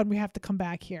a cloud and we have to come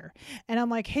back here. And I'm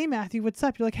like, hey, Matthew, what's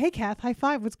up? You're like, hey, Kath, high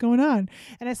five. What's going on?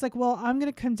 And it's like, well, I'm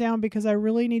going to come down because I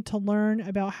really need to learn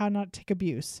about how not to take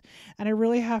abuse. And I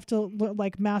really have to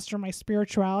like master my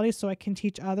spirituality so I can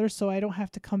teach others, so I don't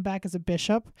have to come back as a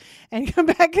bishop and come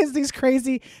back as these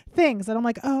crazy things. And I'm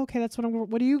like, oh, okay, that's what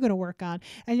are you going to work on?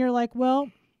 And you're like, well,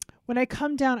 when I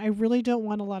come down, I really don't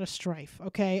want a lot of strife,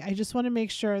 okay? I just want to make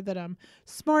sure that I'm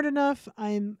smart enough,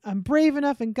 I'm brave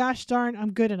enough, and gosh darn,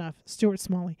 I'm good enough. Stuart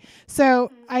Smalley.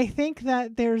 So I think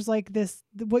that there's like this,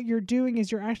 what you're doing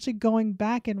is you're actually going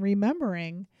back and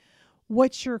remembering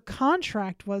what your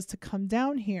contract was to come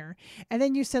down here. And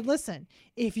then you said, listen,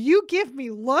 if you give me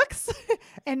looks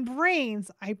and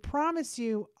brains, I promise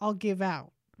you I'll give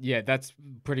out. Yeah, that's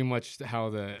pretty much how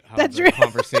the right.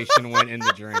 conversation went in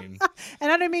the dream.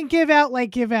 And I don't mean give out.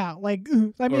 Like, I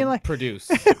mean, Or like produce.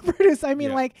 produce. I mean,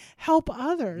 Yeah. like help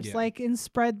others, Yeah. like, and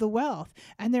spread the wealth.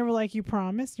 And they were like, you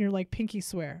promise? And you're like, pinky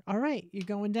swear. All right, you're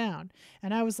going down.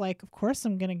 And I was like, of course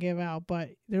I'm going to give out. But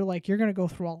they're like, you're going to go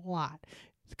through a lot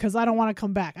because I don't want to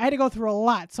come back. I had to go through a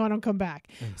lot so I don't come back.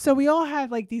 So we all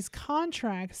have like these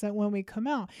contracts that when we come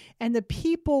out, and the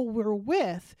people we're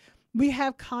with, we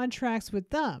have contracts with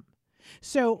them.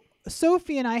 So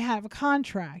Sophie and I have a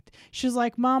contract. She's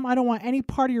like, Mom, I don't want any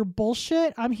part of your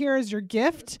bullshit. I'm here as your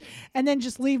gift. And then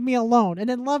just leave me alone. And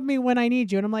then love me when I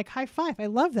need you. And I'm like, high five. I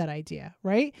love that idea.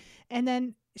 Right. And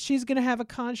then she's going to have a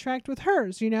contract with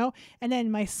hers, you know. And then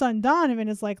my son Donovan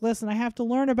is like, listen, I have to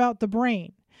learn about the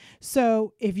brain.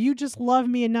 So if you just love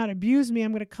me and not abuse me,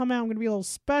 I'm going to come out. I'm going to be a little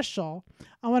special.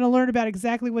 I want to learn about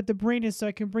exactly what the brain is so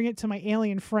I can bring it to my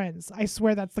alien friends. I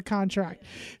swear that's the contract.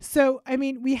 So, I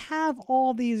mean, we have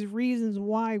all these reasons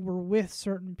why we're with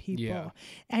certain people. Yeah.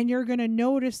 And you're going to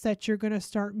notice that you're going to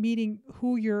start meeting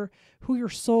who your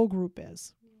soul group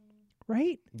is.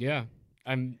 Right? Yeah.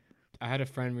 I had a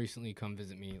friend recently come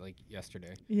visit me like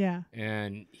yesterday. Yeah.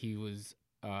 And he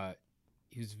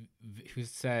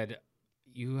said,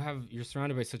 you're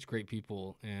surrounded by such great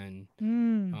people, and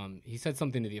he said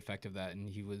something to the effect of that, and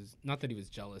he was, not that he was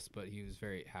jealous, but he was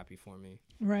very happy for me.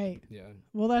 Right. Yeah.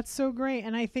 Well, that's so great.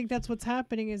 And I think that's what's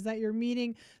happening is that you're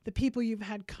meeting the people you've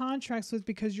had contracts with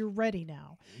because you're ready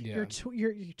now. Yeah. You're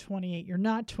 28. You're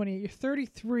not 28. You're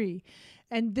 33.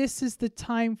 And this is the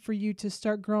time for you to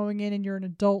start growing in, and you're an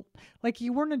adult. Like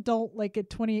you were an adult like at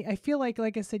 28. I feel like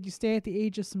I said, you stay at the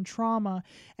age of some trauma,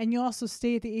 and you also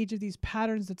stay at the age of these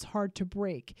patterns that's hard to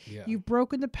break. Yeah. You've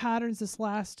broken the patterns this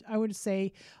last, I would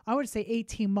say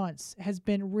 18 months has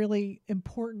been really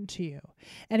important to you.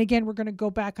 And again, we're going to go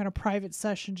back on a private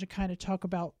session to kind of talk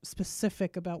about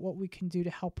specific about what we can do to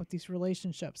help with these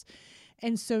relationships.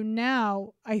 And so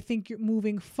now I think you're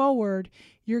moving forward,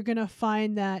 you're going to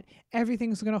find that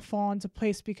everything's going to fall into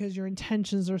place because your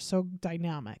intentions are so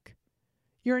dynamic.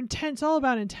 Your intent, it's all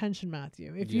about intention,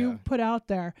 Matthew. If you put out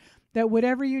there that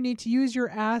whatever you need to use your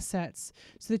assets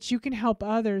so that you can help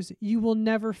others, you will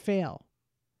never fail.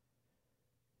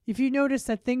 If you notice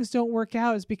that things don't work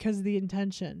out, it's because of the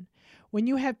intention. When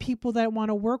you have people that want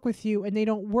to work with you and they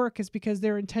don't work, it's because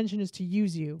their intention is to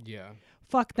use you. Yeah.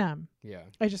 Fuck them. Yeah.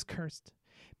 I just cursed.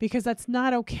 Because that's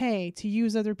not okay to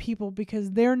use other people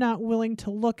because they're not willing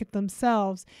to look at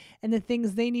themselves and the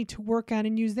things they need to work on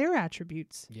and use their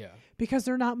attributes. Yeah. Because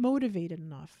they're not motivated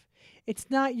enough. It's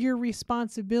not your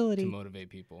responsibility. To motivate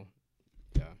people.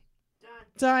 Yeah.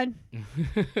 Done.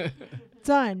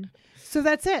 Done. So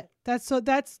that's it.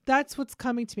 That's what's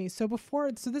coming to me. So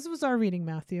this was our reading,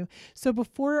 Matthew. So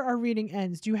before our reading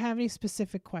ends, do you have any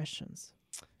specific questions?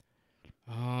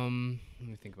 Let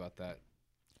me think about that.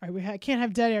 All right, I can't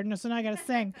have dead air, so now I got to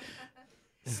sing.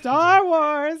 Star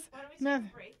Wars. Why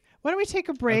don't we take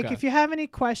a break? Okay. If you have any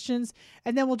questions,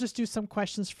 and then we'll just do some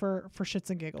questions for shits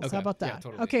and giggles. Okay. How about Yeah, that?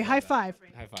 totally. Okay, Love high that. five.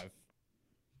 High five.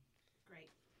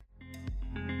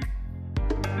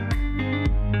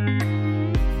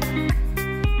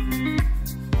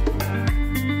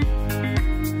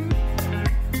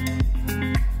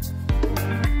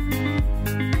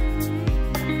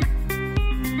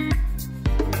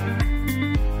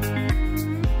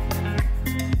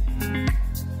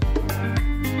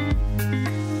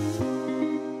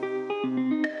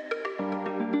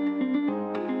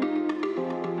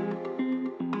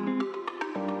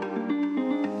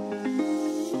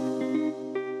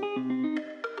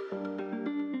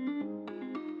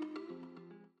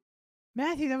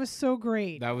 Matthew, that was so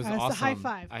great. That was That's awesome. a high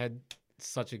five. I had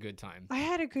such a good time. I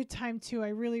had a good time too. I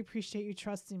really appreciate you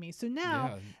trusting me. So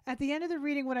now, Yeah. at the end of the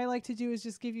reading, what I like to do is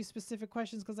just give you specific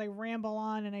questions because I ramble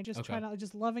on and I just try Okay. to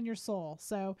just love in your soul.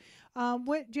 So,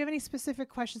 what do you have any specific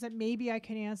questions that maybe I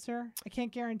can answer? I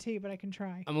can't guarantee, but I can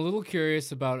try. I'm a little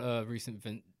curious about a recent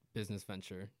business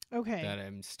venture Okay. that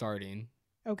I'm starting.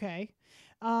 Okay.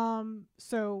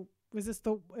 So was this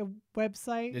the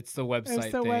website? It's the It website was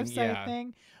the thing. website yeah.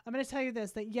 thing. I'm going to tell you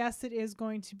this, that yes, it is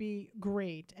going to be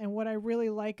great. And what I really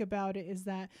like about it is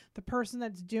that the person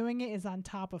that's doing it is on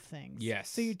top of things. Yes.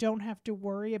 So you don't have to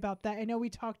worry about that. I know we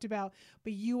talked about,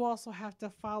 but you also have to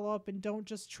follow up and don't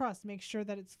just trust. Make sure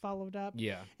that it's followed up.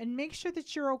 Yeah. And make sure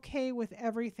that you're okay with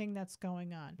everything that's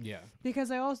going on. Yeah. Because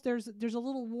there's a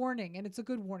little warning, and it's a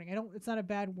good warning. It's not a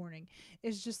bad warning.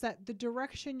 It's just that the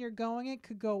direction you're going it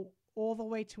could go all the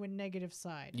way to a negative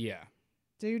side. Yeah.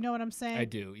 Do you know what I'm saying? I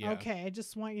do. Yeah. Okay, I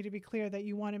just want you to be clear that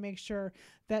you want to make sure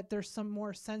that there's some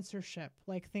more censorship,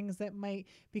 like things that might,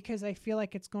 because I feel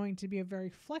like it's going to be a very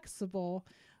flexible,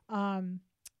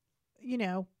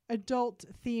 adult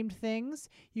themed things.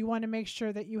 You want to make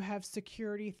sure that you have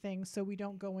security things so we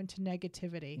don't go into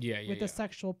negativity with the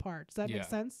sexual part. Does that make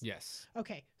sense? Yes.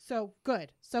 Okay, so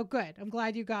good. I'm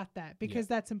glad you got that because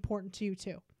that's important to you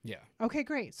too. Yeah. Okay,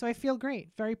 great. So I feel great.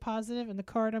 Very positive. And the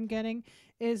card I'm getting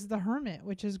is the Hermit,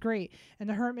 which is great. And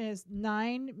the Hermit is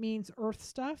 9 means earth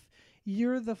stuff.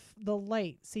 You're the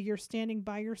light. See, you're standing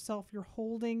by yourself. You're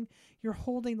holding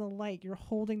the light. You're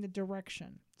holding the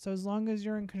direction. So as long as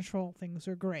you're in control, things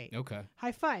are great. Okay.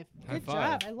 High five. High Good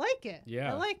five. job. I like it.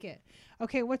 Yeah. I like it.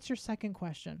 Okay, what's your second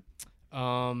question?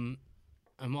 I'm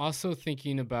also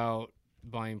thinking about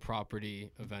buying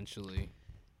property eventually.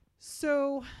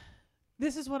 So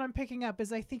this is what I'm picking up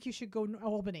is I think you should go to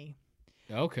Albany.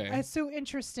 Okay. It's so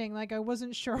interesting. Like I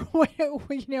wasn't sure when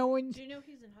Do you know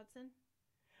he's in Hudson?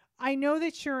 I know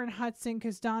that you're in Hudson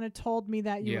because Donna told me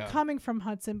that you were coming from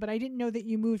Hudson, but I didn't know that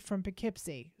you moved from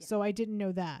Poughkeepsie. Yeah. So I didn't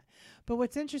know that. But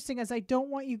what's interesting is I don't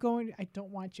want you.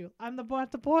 I'm the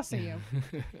boss of you.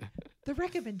 The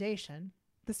recommendation,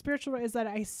 the spiritual is that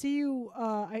I see you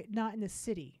not in the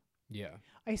city. Yeah.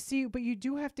 I see you, but you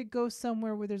do have to go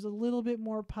somewhere where there's a little bit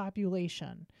more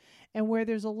population and where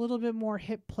there's a little bit more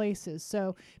hip places.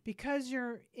 So because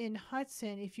you're in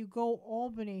Hudson, if you go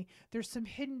Albany, there's some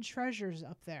hidden treasures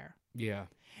up there. Yeah.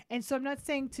 And so I'm not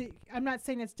saying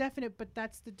it's definite, but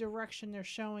that's the direction they're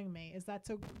showing me is that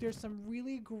there's some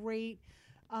really great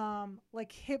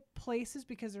like hip places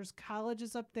because there's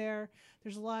colleges up there.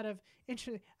 There's a lot of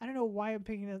interesting. I don't know why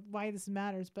why this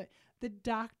matters, but the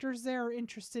doctors there are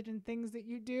interested in things that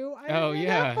you do. Isn't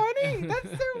that funny? That's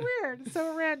so weird,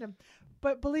 so random.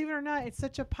 But believe it or not, it's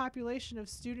such a population of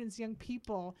students, young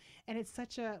people, and it's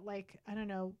such a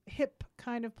hip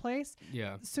kind of place.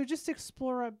 Yeah. So just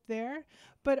explore up there,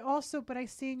 but I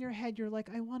see in your head you're like,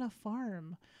 I want a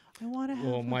farm. I want to have.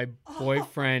 Well, my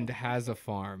boyfriend has a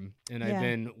farm, and I've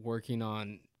been working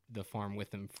on the farm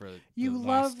with him for the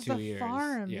last 2 years.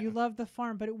 Farm. Yeah. You love the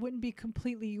farm, but it wouldn't be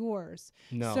completely yours.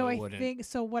 No, so it I wouldn't. think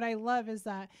so. What I love is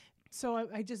that. So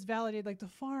I just validated like the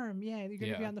farm. Yeah, you're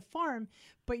going to be on the farm,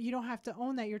 but you don't have to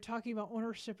own that. You're talking about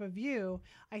ownership of you.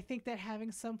 I think that having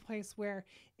some place where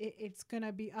it's going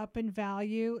to be up in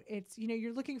value, it's,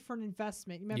 you're looking for an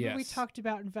investment. Remember we talked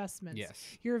about investments. Yes.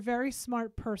 You're a very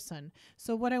smart person.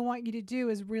 So what I want you to do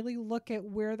is really look at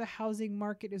where the housing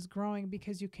market is growing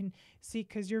because you can see,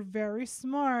 because you're very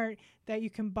smart, that you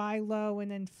can buy low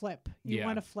and then flip. You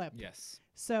want to flip. Yes.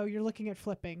 So you're looking at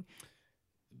flipping.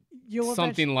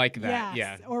 Something like that.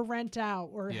 Yes, yeah. Or rent out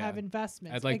or have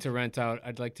investments. I'd like to rent out.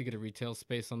 I'd like to get a retail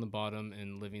space on the bottom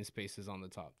and living spaces on the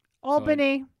top.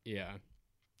 Albany. Yeah.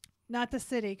 Not the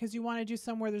city, because you want to do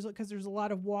somewhere because there's a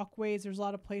lot of walkways, there's a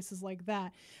lot of places like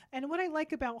that. And what I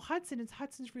like about Hudson is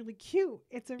Hudson's really cute.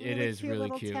 It's a really cute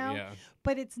little town,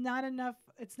 but it's not enough.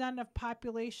 It's not enough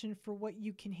population for what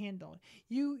you can handle.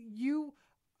 You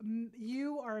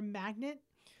are a magnet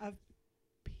of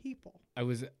people. I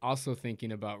was also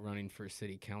thinking about running for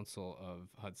city council of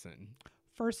Hudson.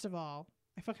 First of all,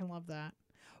 I fucking love that,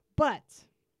 but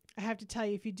I have to tell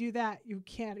you, if you do that, you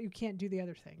can't do the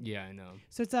other thing. Yeah, I know.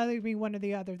 So it's either going to be one or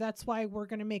the other. That's why we're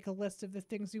going to make a list of the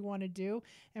things you want to do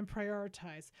and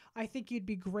prioritize. I think you'd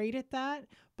be great at that,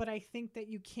 but I think that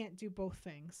you can't do both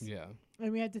things. Yeah.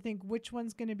 And we had to think which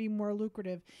one's going to be more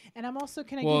lucrative. And I'm also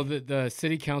the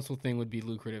city council thing would be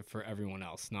lucrative for everyone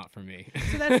else, not for me.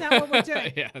 So that's not what we're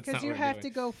doing. Yeah, because you have to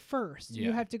go first. Yeah.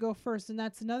 You have to go first. And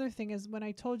that's another thing is when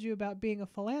I told you about being a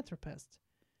philanthropist.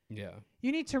 Yeah.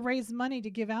 You need to raise money to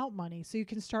give out money so you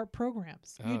can start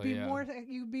programs. Oh, You'd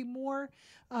be more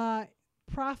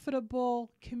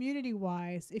profitable community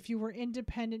wise if you were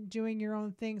independent doing your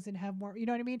own things and have more, you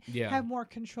know what I mean? Yeah. Have more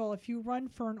control. If you run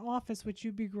for an office, which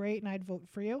you'd be great and I'd vote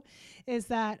for you, is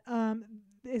that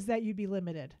you'd be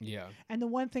limited. Yeah. And the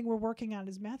one thing we're working on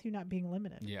is Matthew not being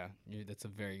limited. Yeah. That's a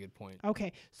very good point.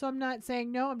 Okay. So I'm not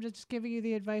saying no, I'm just giving you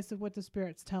the advice of what the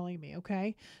Spirit's telling me.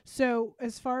 Okay. So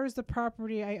as far as the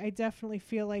property, I definitely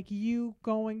feel like you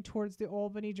going towards the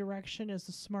Albany direction is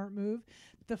a smart move.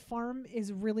 The farm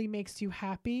really makes you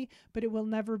happy, but it will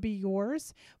never be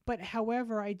yours. But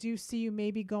however, I do see you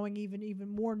maybe going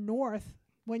even more north.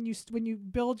 When you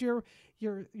build your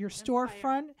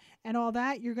storefront and all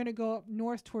that, you're going to go up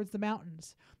north towards the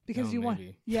mountains because maybe. want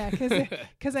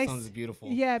because I sounds beautiful.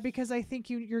 Yeah, because I think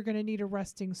you're going to need a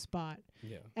resting spot.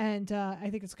 Yeah. And I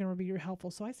think it's going to be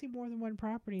helpful. So I see more than one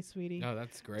property, sweetie. No,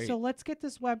 that's great. So let's get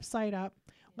this website up.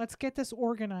 Let's get this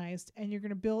organized, and you're going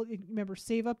to build. Remember,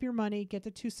 save up your money, get the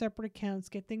 2 separate accounts,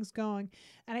 get things going.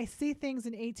 And I see things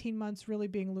in 18 months really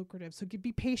being lucrative. So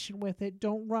be patient with it.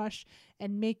 Don't rush,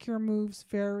 and make your moves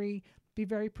be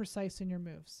very precise in your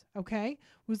moves. Okay?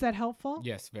 Was that helpful?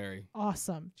 Yes, very.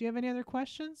 Awesome. Do you have any other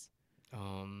questions?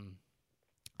 Um,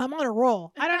 I'm on a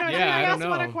roll. I don't know. Yeah, Anybody I else don't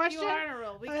want a know. question? You are on a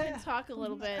roll. We can talk a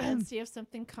little bit and see if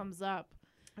something comes up.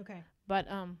 Okay. But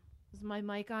is my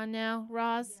mic on now,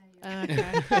 Roz?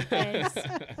 Okay. Thanks.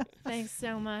 Thanks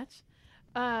so much.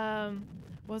 What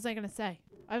was I gonna say?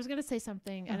 I was gonna say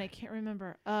something and I can't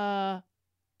remember.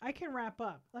 I can wrap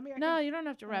up. No, you don't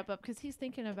have to wrap up because he's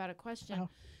thinking about a question. Oh.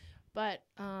 But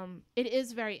it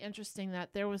is very interesting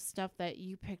that there was stuff that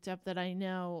you picked up that I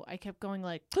know. I kept going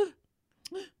like,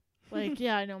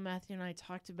 yeah, I know Matthew and I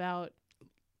talked about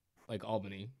like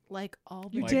Albany. like all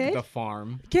You like did? the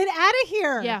farm. Get out of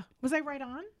here. Yeah. Was I right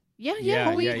on? Yeah. Yeah.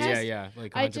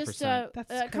 Like 100%. I just That's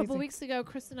a couple crazy. weeks ago,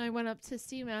 Chris and I went up to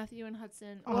see Matthew in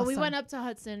Hudson. Awesome. Well, we went up to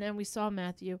Hudson and we saw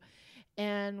Matthew,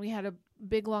 and we had a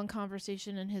big long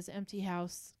conversation in his empty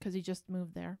house because he just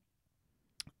moved there.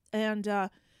 And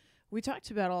we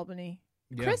talked about Albany.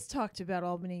 Yeah. Chris talked about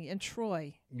Albany and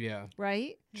Troy, Yeah.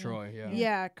 right? Troy. Yeah.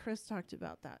 Yeah, Chris talked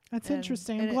about that. That's And-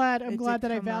 interesting. and I'm it glad did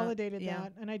that I come up. validated Yeah.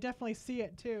 that, and I definitely see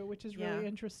it too, which is really Yeah.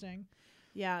 interesting.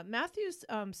 Yeah, Matthew's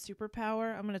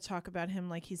superpower, I'm going to talk about him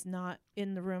like he's not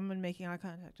in the room and making eye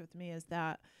contact with me, is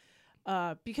that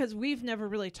because we've never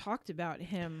really talked about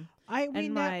him.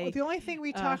 The only thing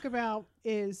we talk about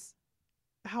is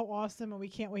how awesome, and we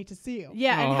can't wait to see you.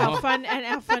 Yeah, and how Aw. fun and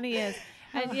how fun he is.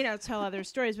 And tell other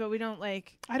stories, but we don't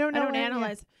like I don't know.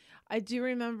 analyze. I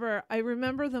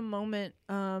remember the moment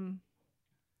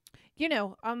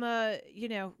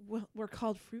we're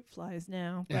called fruit flies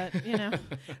now, but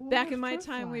back in my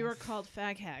time we were called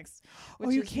fag hags.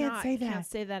 Which you is can't not- say that. Can't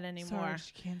say that anymore. Sorry,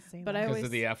 she can't say But that. I Because always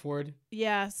of the F word.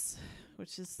 yes,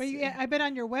 which is But I bet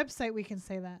on your website we can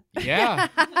say that. Yeah.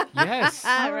 Yes.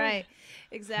 right,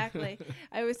 exactly.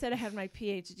 I always said I had my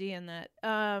PhD in that.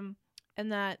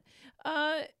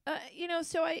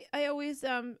 So I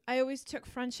always took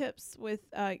friendships with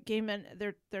gay men.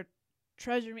 They're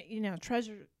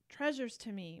treasures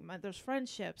to me. Those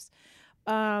friendships.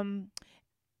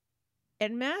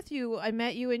 And Matthew, I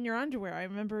met you in your underwear. I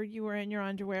remember you were in your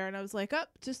underwear, and I was like,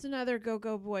 just another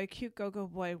go-go boy, cute go-go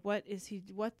boy. What is he?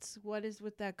 What is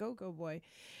with that go-go boy?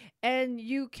 And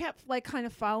you kept like kind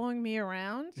of following me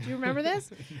around. Do you remember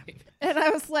this? And I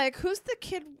was like, who's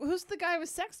the guy with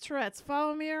sex Tourette's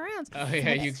following me around? Oh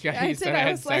yeah, you said I I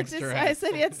had was like, sex this, I Tourette's.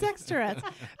 said he had sex Tourette's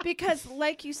because,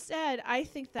 like you said, I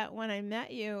think that when I met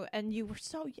you and you were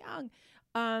so young,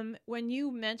 when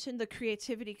you mentioned the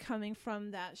creativity coming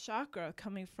from that chakra,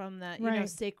 coming from that Right.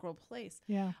 sacral place,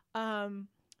 Yeah.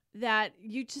 that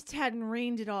you just hadn't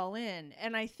reined it all in,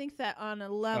 and I think that on a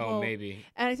level, Oh, maybe.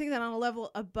 and I think that on a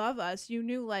level above us, you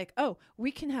knew like, oh,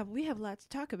 we have a lot to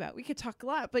talk about. We could talk a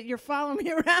lot, but you're following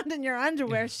me around in your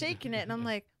underwear, shaking it, and I'm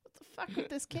like, what the fuck with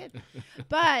this kid?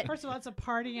 But First of all, it's a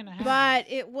party and a half. but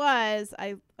it was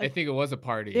I think it was a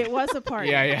party. it was a party.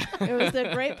 Yeah. It was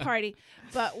a great party.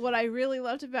 But what I really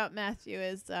loved about Matthew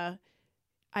is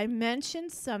I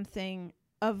mentioned something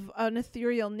of an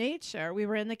ethereal nature. We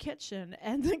were in the kitchen,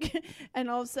 and and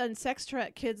all of a sudden, sex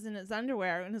Tourette kid's in his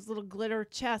underwear and his little glitter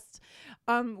chest.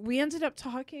 We ended up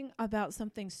talking about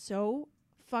something so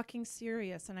fucking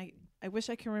serious, and I wish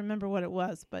I can remember what it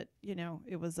was, but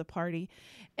it was a party.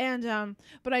 And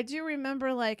but I do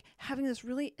remember like having this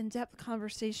really in-depth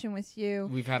conversation with you.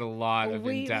 We've had a lot of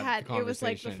in-depth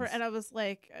conversations. It was like and I was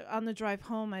like on the drive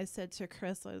home, I said to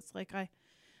Chris, I was like,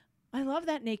 I love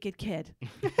that naked kid.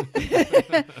 I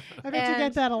bet you get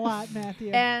and- that a lot,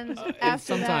 Matthew. And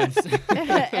after sometimes.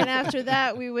 that, and after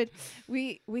that,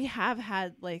 we have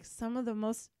had like some of the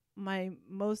most my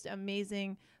most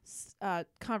amazing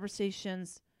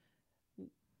conversations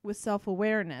with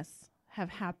self-awareness have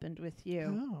happened with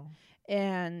you. Oh.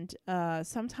 And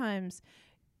sometimes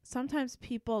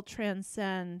people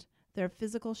transcend their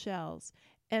physical shells.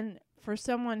 And for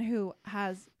someone who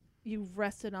has, you've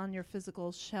rested on your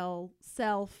physical shell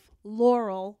self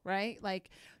laurel, right? Like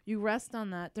you rest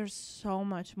on that. There's so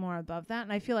much more above that.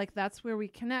 And I feel like that's where we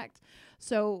connect.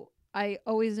 So I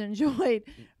always enjoyed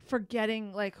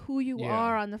forgetting like who you Yeah.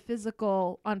 are on the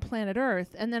physical on planet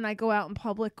Earth. And then I go out in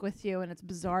public with you and it's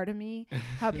bizarre to me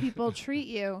how people treat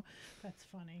you. That's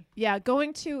funny. Yeah,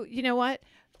 going to, you know what?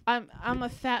 I'm a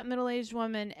fat middle-aged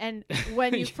woman, and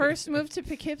when you first moved to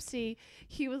Poughkeepsie,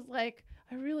 he was like,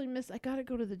 I gotta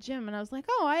go to the gym. And I was like,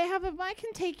 oh, I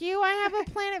can take you. I have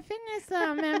a Planet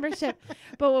Fitness membership.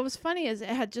 But what was funny is it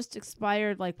had just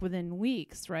expired like within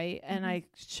weeks, right? And I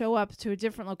show up to a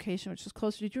different location, which was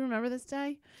closer. Did you remember this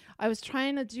day? I was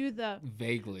trying to do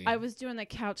Vaguely. I was doing the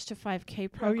Couch to 5K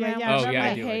program. yeah. Oh, Remember? yeah, I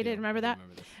I do. hated. I do. Remember I that?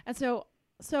 remember this. And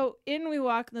so in we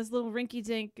walk in this little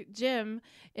rinky-dink gym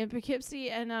in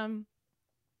Poughkeepsie, and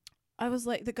I was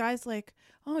like, the guy's like,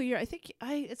 oh,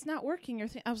 it's not working.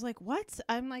 I was like, what?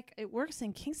 I'm like, it works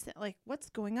in Kingston. Like, what's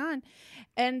going on?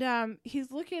 And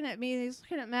he's looking at me, and he's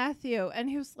looking at Matthew, and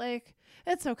he was like,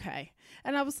 it's okay.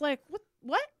 And I was like,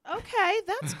 what? Okay,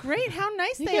 that's great. How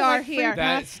nice You they get, are like, free here.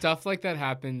 That stuff like that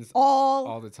happens all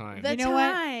all the time. the You know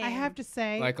what? time. I have to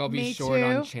say, Like I'll be me short too.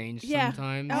 on change Yeah.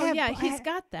 sometimes. I Oh have- yeah, I- he's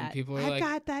got And that. people are I've like,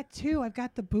 got that too. I've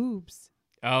got the boobs.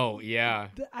 oh yeah.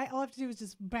 All I have to do is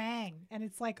just bang, and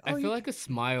it's like, I oh, feel you like a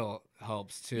smile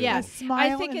helps too. a Yes.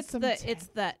 smile. I think and it's some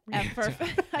that effort.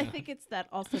 I think it's that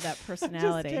also that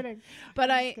personality. Just kidding. But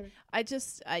I'm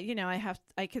just kidding. you know,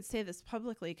 I could say this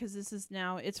publicly because this is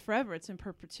now, it's forever. It's in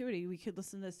perpetuity. We could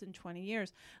listen to this in 20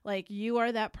 years. Like, you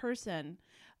are that person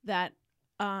that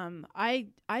I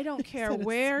don't care said a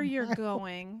where you're smile.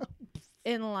 going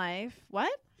in life.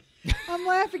 What? I'm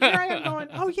laughing. Here I am going,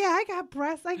 oh yeah, I got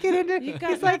breasts. I get into. You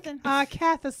got He's like, nothing.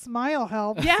 Kath, a smile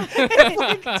helps. Yeah.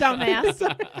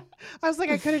 Dumbass. I was like,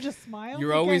 I could have just smiled.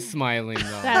 You're Like, always I- smiling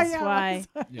though. That's I know, why.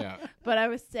 Yeah. But I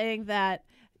was saying that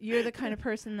you're the kind of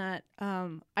person that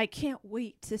I can't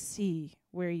wait to see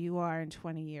where you are in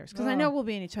 20 years, because I know Oh. we'll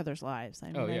be in each other's lives. I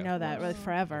mean, Oh, I yeah. know that really Oh.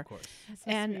 forever. Of course. That's so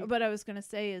And sweet. what I was going to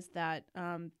say is that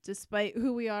despite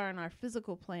who we are on our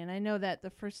physical plane, I know that the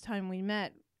first time we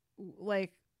met,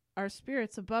 like, our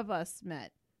spirits above us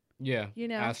met. Yeah. You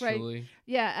know, right? astrally.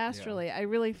 Yeah, astrally. I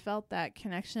really felt that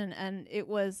connection, and it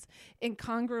was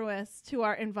incongruous to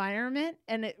our environment,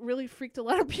 and it really freaked a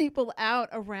lot of people out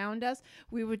around us.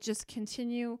 We would just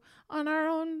continue on our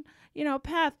own,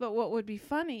 path. But what would be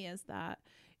funny is that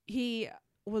he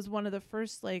was one of the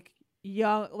first, like,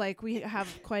 young, like, we have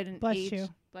quite an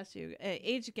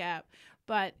age gap,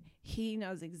 but he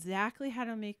knows exactly how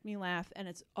to make me laugh, and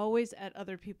it's always at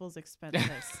other people's expenses.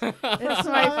 It's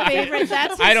my favorite.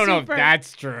 That's I don't know if super-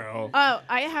 that's true. Oh,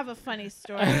 I have a funny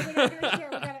story. I'm gonna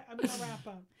wrap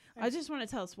up. I just want to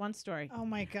tell us one story. Oh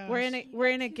my gosh. We're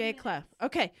in a gay club.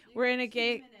 Okay, we're in a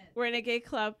gay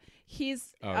club.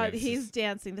 He's Oh, this he's is-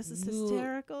 dancing. This is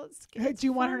hysterical. Do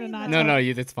you want her to not No, talk?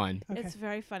 no, that's fine. Okay. It's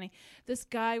very funny. This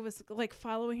guy was like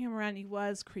following him around. He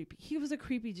was creepy. He was a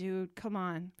creepy dude. Come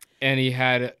on. And he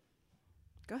had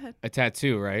Go ahead. a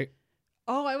tattoo, right?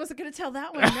 Oh, I wasn't going to tell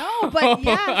that one. No, but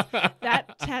yes.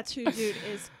 That tattoo dude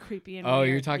is creepy and Oh, weird.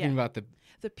 you're talking Yeah. about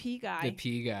the P guy. the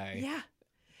P guy. Yeah.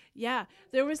 Yeah.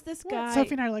 There was this What? guy.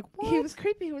 Sophie and I are like, what? He was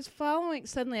creepy. He was following.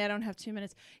 Suddenly, I don't have 2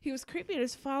 minutes. He was creepy. He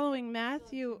was following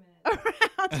Matthew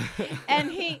around,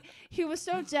 and he was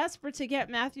so desperate to get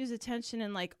Matthew's attention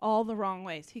in like all the wrong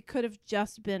ways. He could have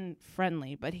just been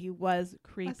friendly, but he was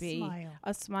creepy. smile.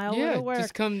 A smile Yeah, would work.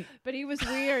 just come But he was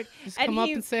weird. just And come up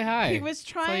he- and say hi. He was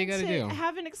That's all you trying gotta to do.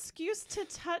 have an excuse to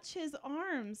touch his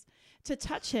arms, to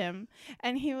touch him,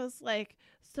 and he was like,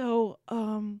 "So,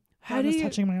 how do Almost you?"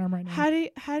 touching my arm right now. How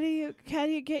do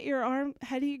you get your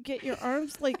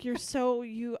arms like you're so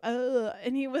you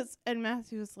and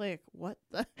Matthew was like, what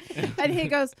the? And he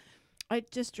goes, I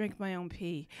just drank my own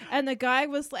pee. And the guy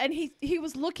was, and he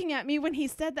was looking at me when he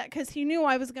said that because he knew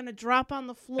I was going to drop on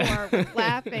the floor with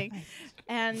laughing.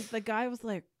 And the guy was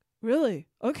like, really?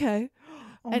 Okay.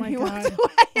 Oh And my he God. walked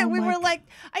away. And Oh we my were God. like,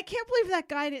 I can't believe that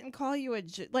guy didn't call you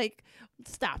like,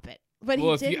 stop it. But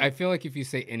well, he did. I feel like if you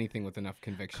say anything with enough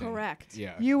conviction. Correct.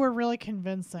 Yeah. You were really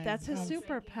convincing. That's his Um,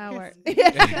 superpower.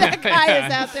 it's- That guy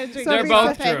is out there drinking. They're Sophie,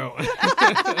 both true.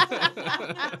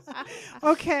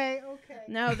 Okay.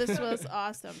 No, this was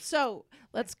awesome. So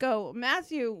let's go,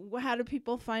 Matthew. How do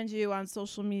people find you on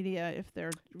social media if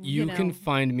they're You can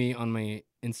find me on my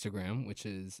Instagram, which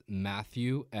is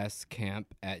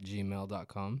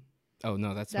matthewscamp@gmail.com. Oh,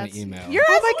 no, that's my email. You're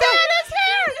Oh my God.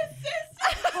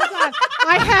 Hold on.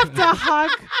 I have to hug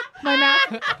my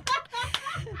mouth.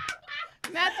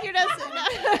 Matthew doesn't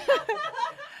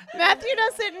Matthew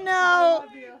doesn't know.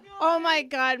 Oh my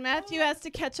God, Matthew has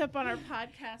to catch up on our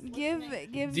podcast. Give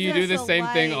Do you do us the a same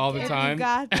thing like all the if time? You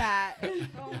got that.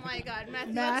 Oh my God,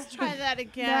 Matthew, Math- let's try that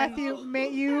again.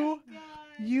 Matthew,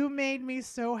 you made me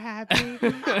so happy.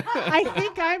 I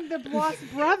think I'm the lost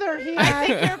brother here. I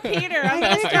think you're Peter. I'm I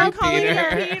gonna think start I'm calling Peter. you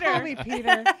Call Peter. me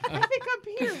Peter. I think I'm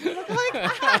Peter. We look like.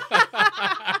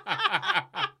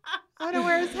 I want to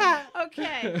wear his hat.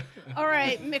 Okay. All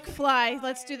right, McFly.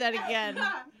 Let's do that again.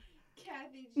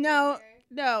 No.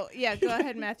 Yeah, go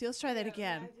ahead, Matthew. Let's try that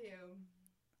again.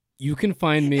 You can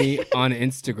find me on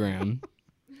Instagram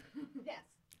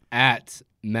at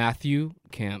Matthew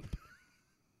Camp.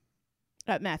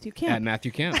 At Matthew At Camp.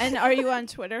 Matthew Camp. And are you on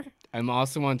Twitter? I'm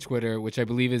also on Twitter, which I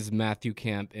believe is Matthew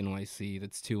Camp NYC.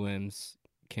 That's 2 M's.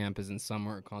 Camp is in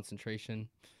summer or concentration.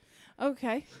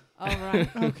 Okay. All right.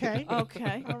 Okay.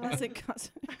 Okay.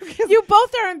 You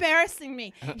both are embarrassing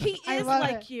me. He I is love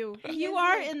like it. you. You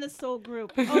are in the soul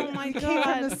group. Oh my We came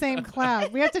from the God. same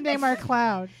cloud. We have to name our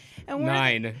cloud. And we're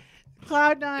 9.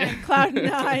 Cloud 9. Cloud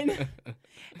 9.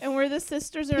 And we're the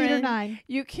Sisters Are Peter In. 9.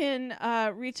 You can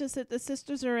reach us at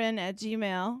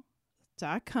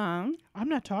thesistersarein@gmail.com. I'm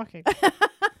not talking.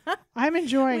 I'm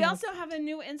enjoying We it. also have a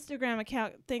new Instagram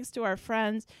account thanks to our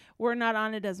friends. We're not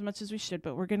on it as much as we should,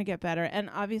 but we're going to get better. And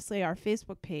obviously our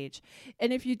Facebook page.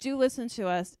 And if you do listen to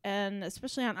us, and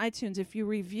especially on iTunes, if you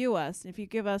review us, if you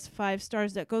give us 5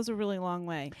 stars, that goes a really long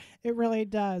way. It really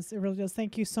does. It really does.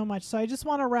 Thank you so much. So I just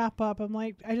want to wrap up.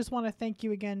 I just want to thank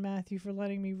you again, Matthew, for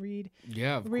letting me read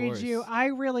Yeah, of course. you. I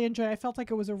really enjoyed it. I felt like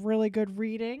it was a really good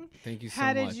reading. Thank you so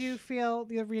How much. did you feel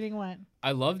the reading went?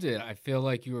 I loved it. I feel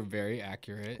like you were very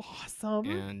accurate. Awesome.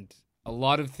 And a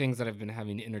lot of things that I've been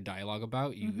having inner dialogue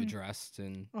about, you Mhm. addressed.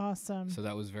 And Awesome. so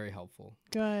that was very helpful.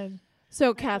 Good.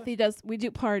 So we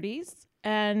do parties,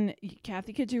 and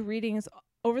Kathy could do readings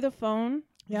over the phone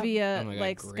Yep. via Oh my God,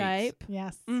 like great. Skype.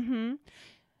 Yes. Mm-hmm.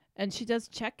 And she does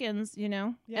check-ins,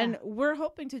 Yeah. And we're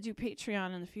hoping to do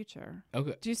Patreon in the future.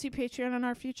 Okay. Do you see Patreon in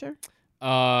our future?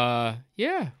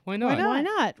 Yeah, why not? not? Why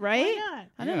not? Right? Why not?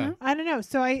 I don't Yeah. know. I don't know.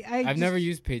 So I've never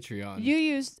used Patreon. You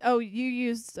used. Are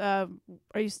you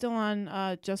still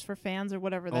on Just for Fans or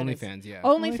whatever that is? OnlyFans, yeah.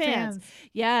 OnlyFans.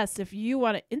 Yes, if you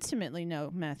want to intimately know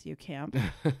Matthew Camp,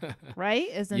 right?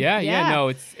 No,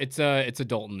 it's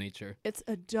adult in nature. It's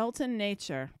adult in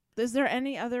nature. Is there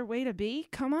any other way to be?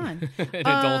 Come on.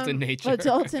 Adult in nature.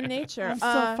 Adult in nature. I'm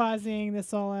still fuzzying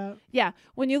this all out. Yeah.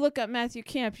 When you look up Matthew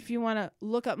Camp, if you want to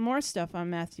look up more stuff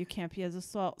on Matthew Camp, he has a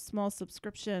small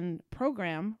subscription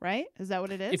program, right? Is that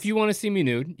what it is? If you want to see me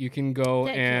nude, you can go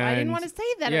Thank you. and I didn't want to say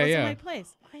that. Yeah, it wasn't yeah. my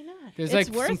place. Why not? there's It's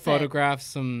like worth some it. photographs,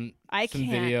 some Can't.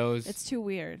 videos. It's too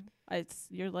weird.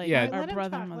 You're like Yeah. our Let him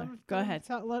brother talk. and mother. Let him- Go let him ahead.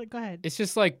 talk. Go ahead. It's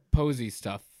just like posy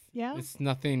stuff. Yeah. It's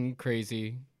nothing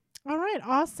crazy. All right.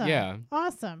 Awesome. Yeah.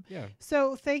 Awesome. Yeah.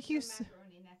 So thank you.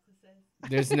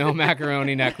 There's no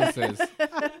macaroni necklaces.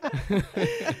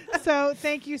 So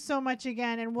thank you so much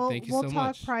again, and we'll Thank you we'll so talk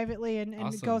much. privately and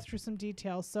go Awesome. through some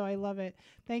details. So I love it.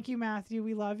 Thank you, Matthew.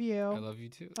 We love you. I love you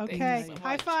too. Thank you Okay. so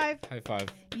High much. five. High five.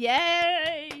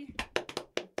 Yay!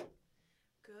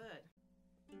 Good.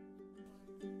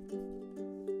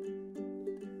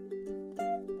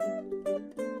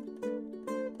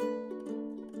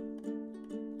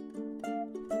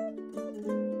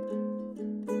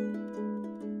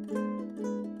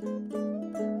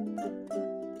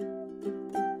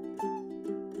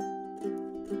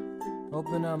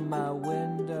 Open up my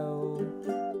window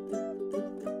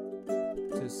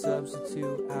to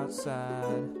substitute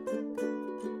outside.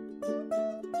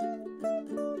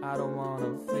 I don't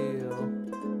wanna feel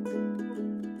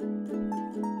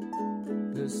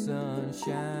the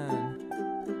sunshine.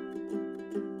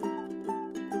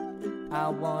 I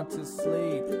want to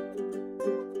sleep.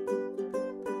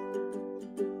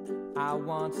 I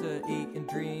want to eat and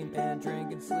dream and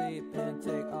drink and sleep and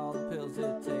take all the pills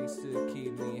it takes to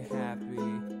keep me happy.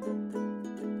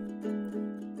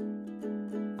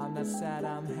 I'm not sad,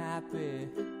 I'm happy.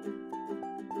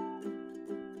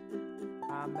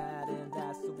 I'm mad and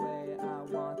that's the way I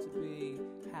want to be.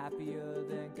 Happier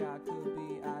than God could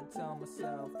be. I tell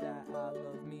myself that I love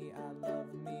me, I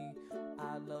love me,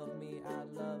 I love me, I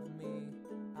love me,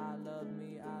 I love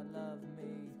me, I love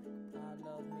me, I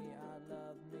love me, I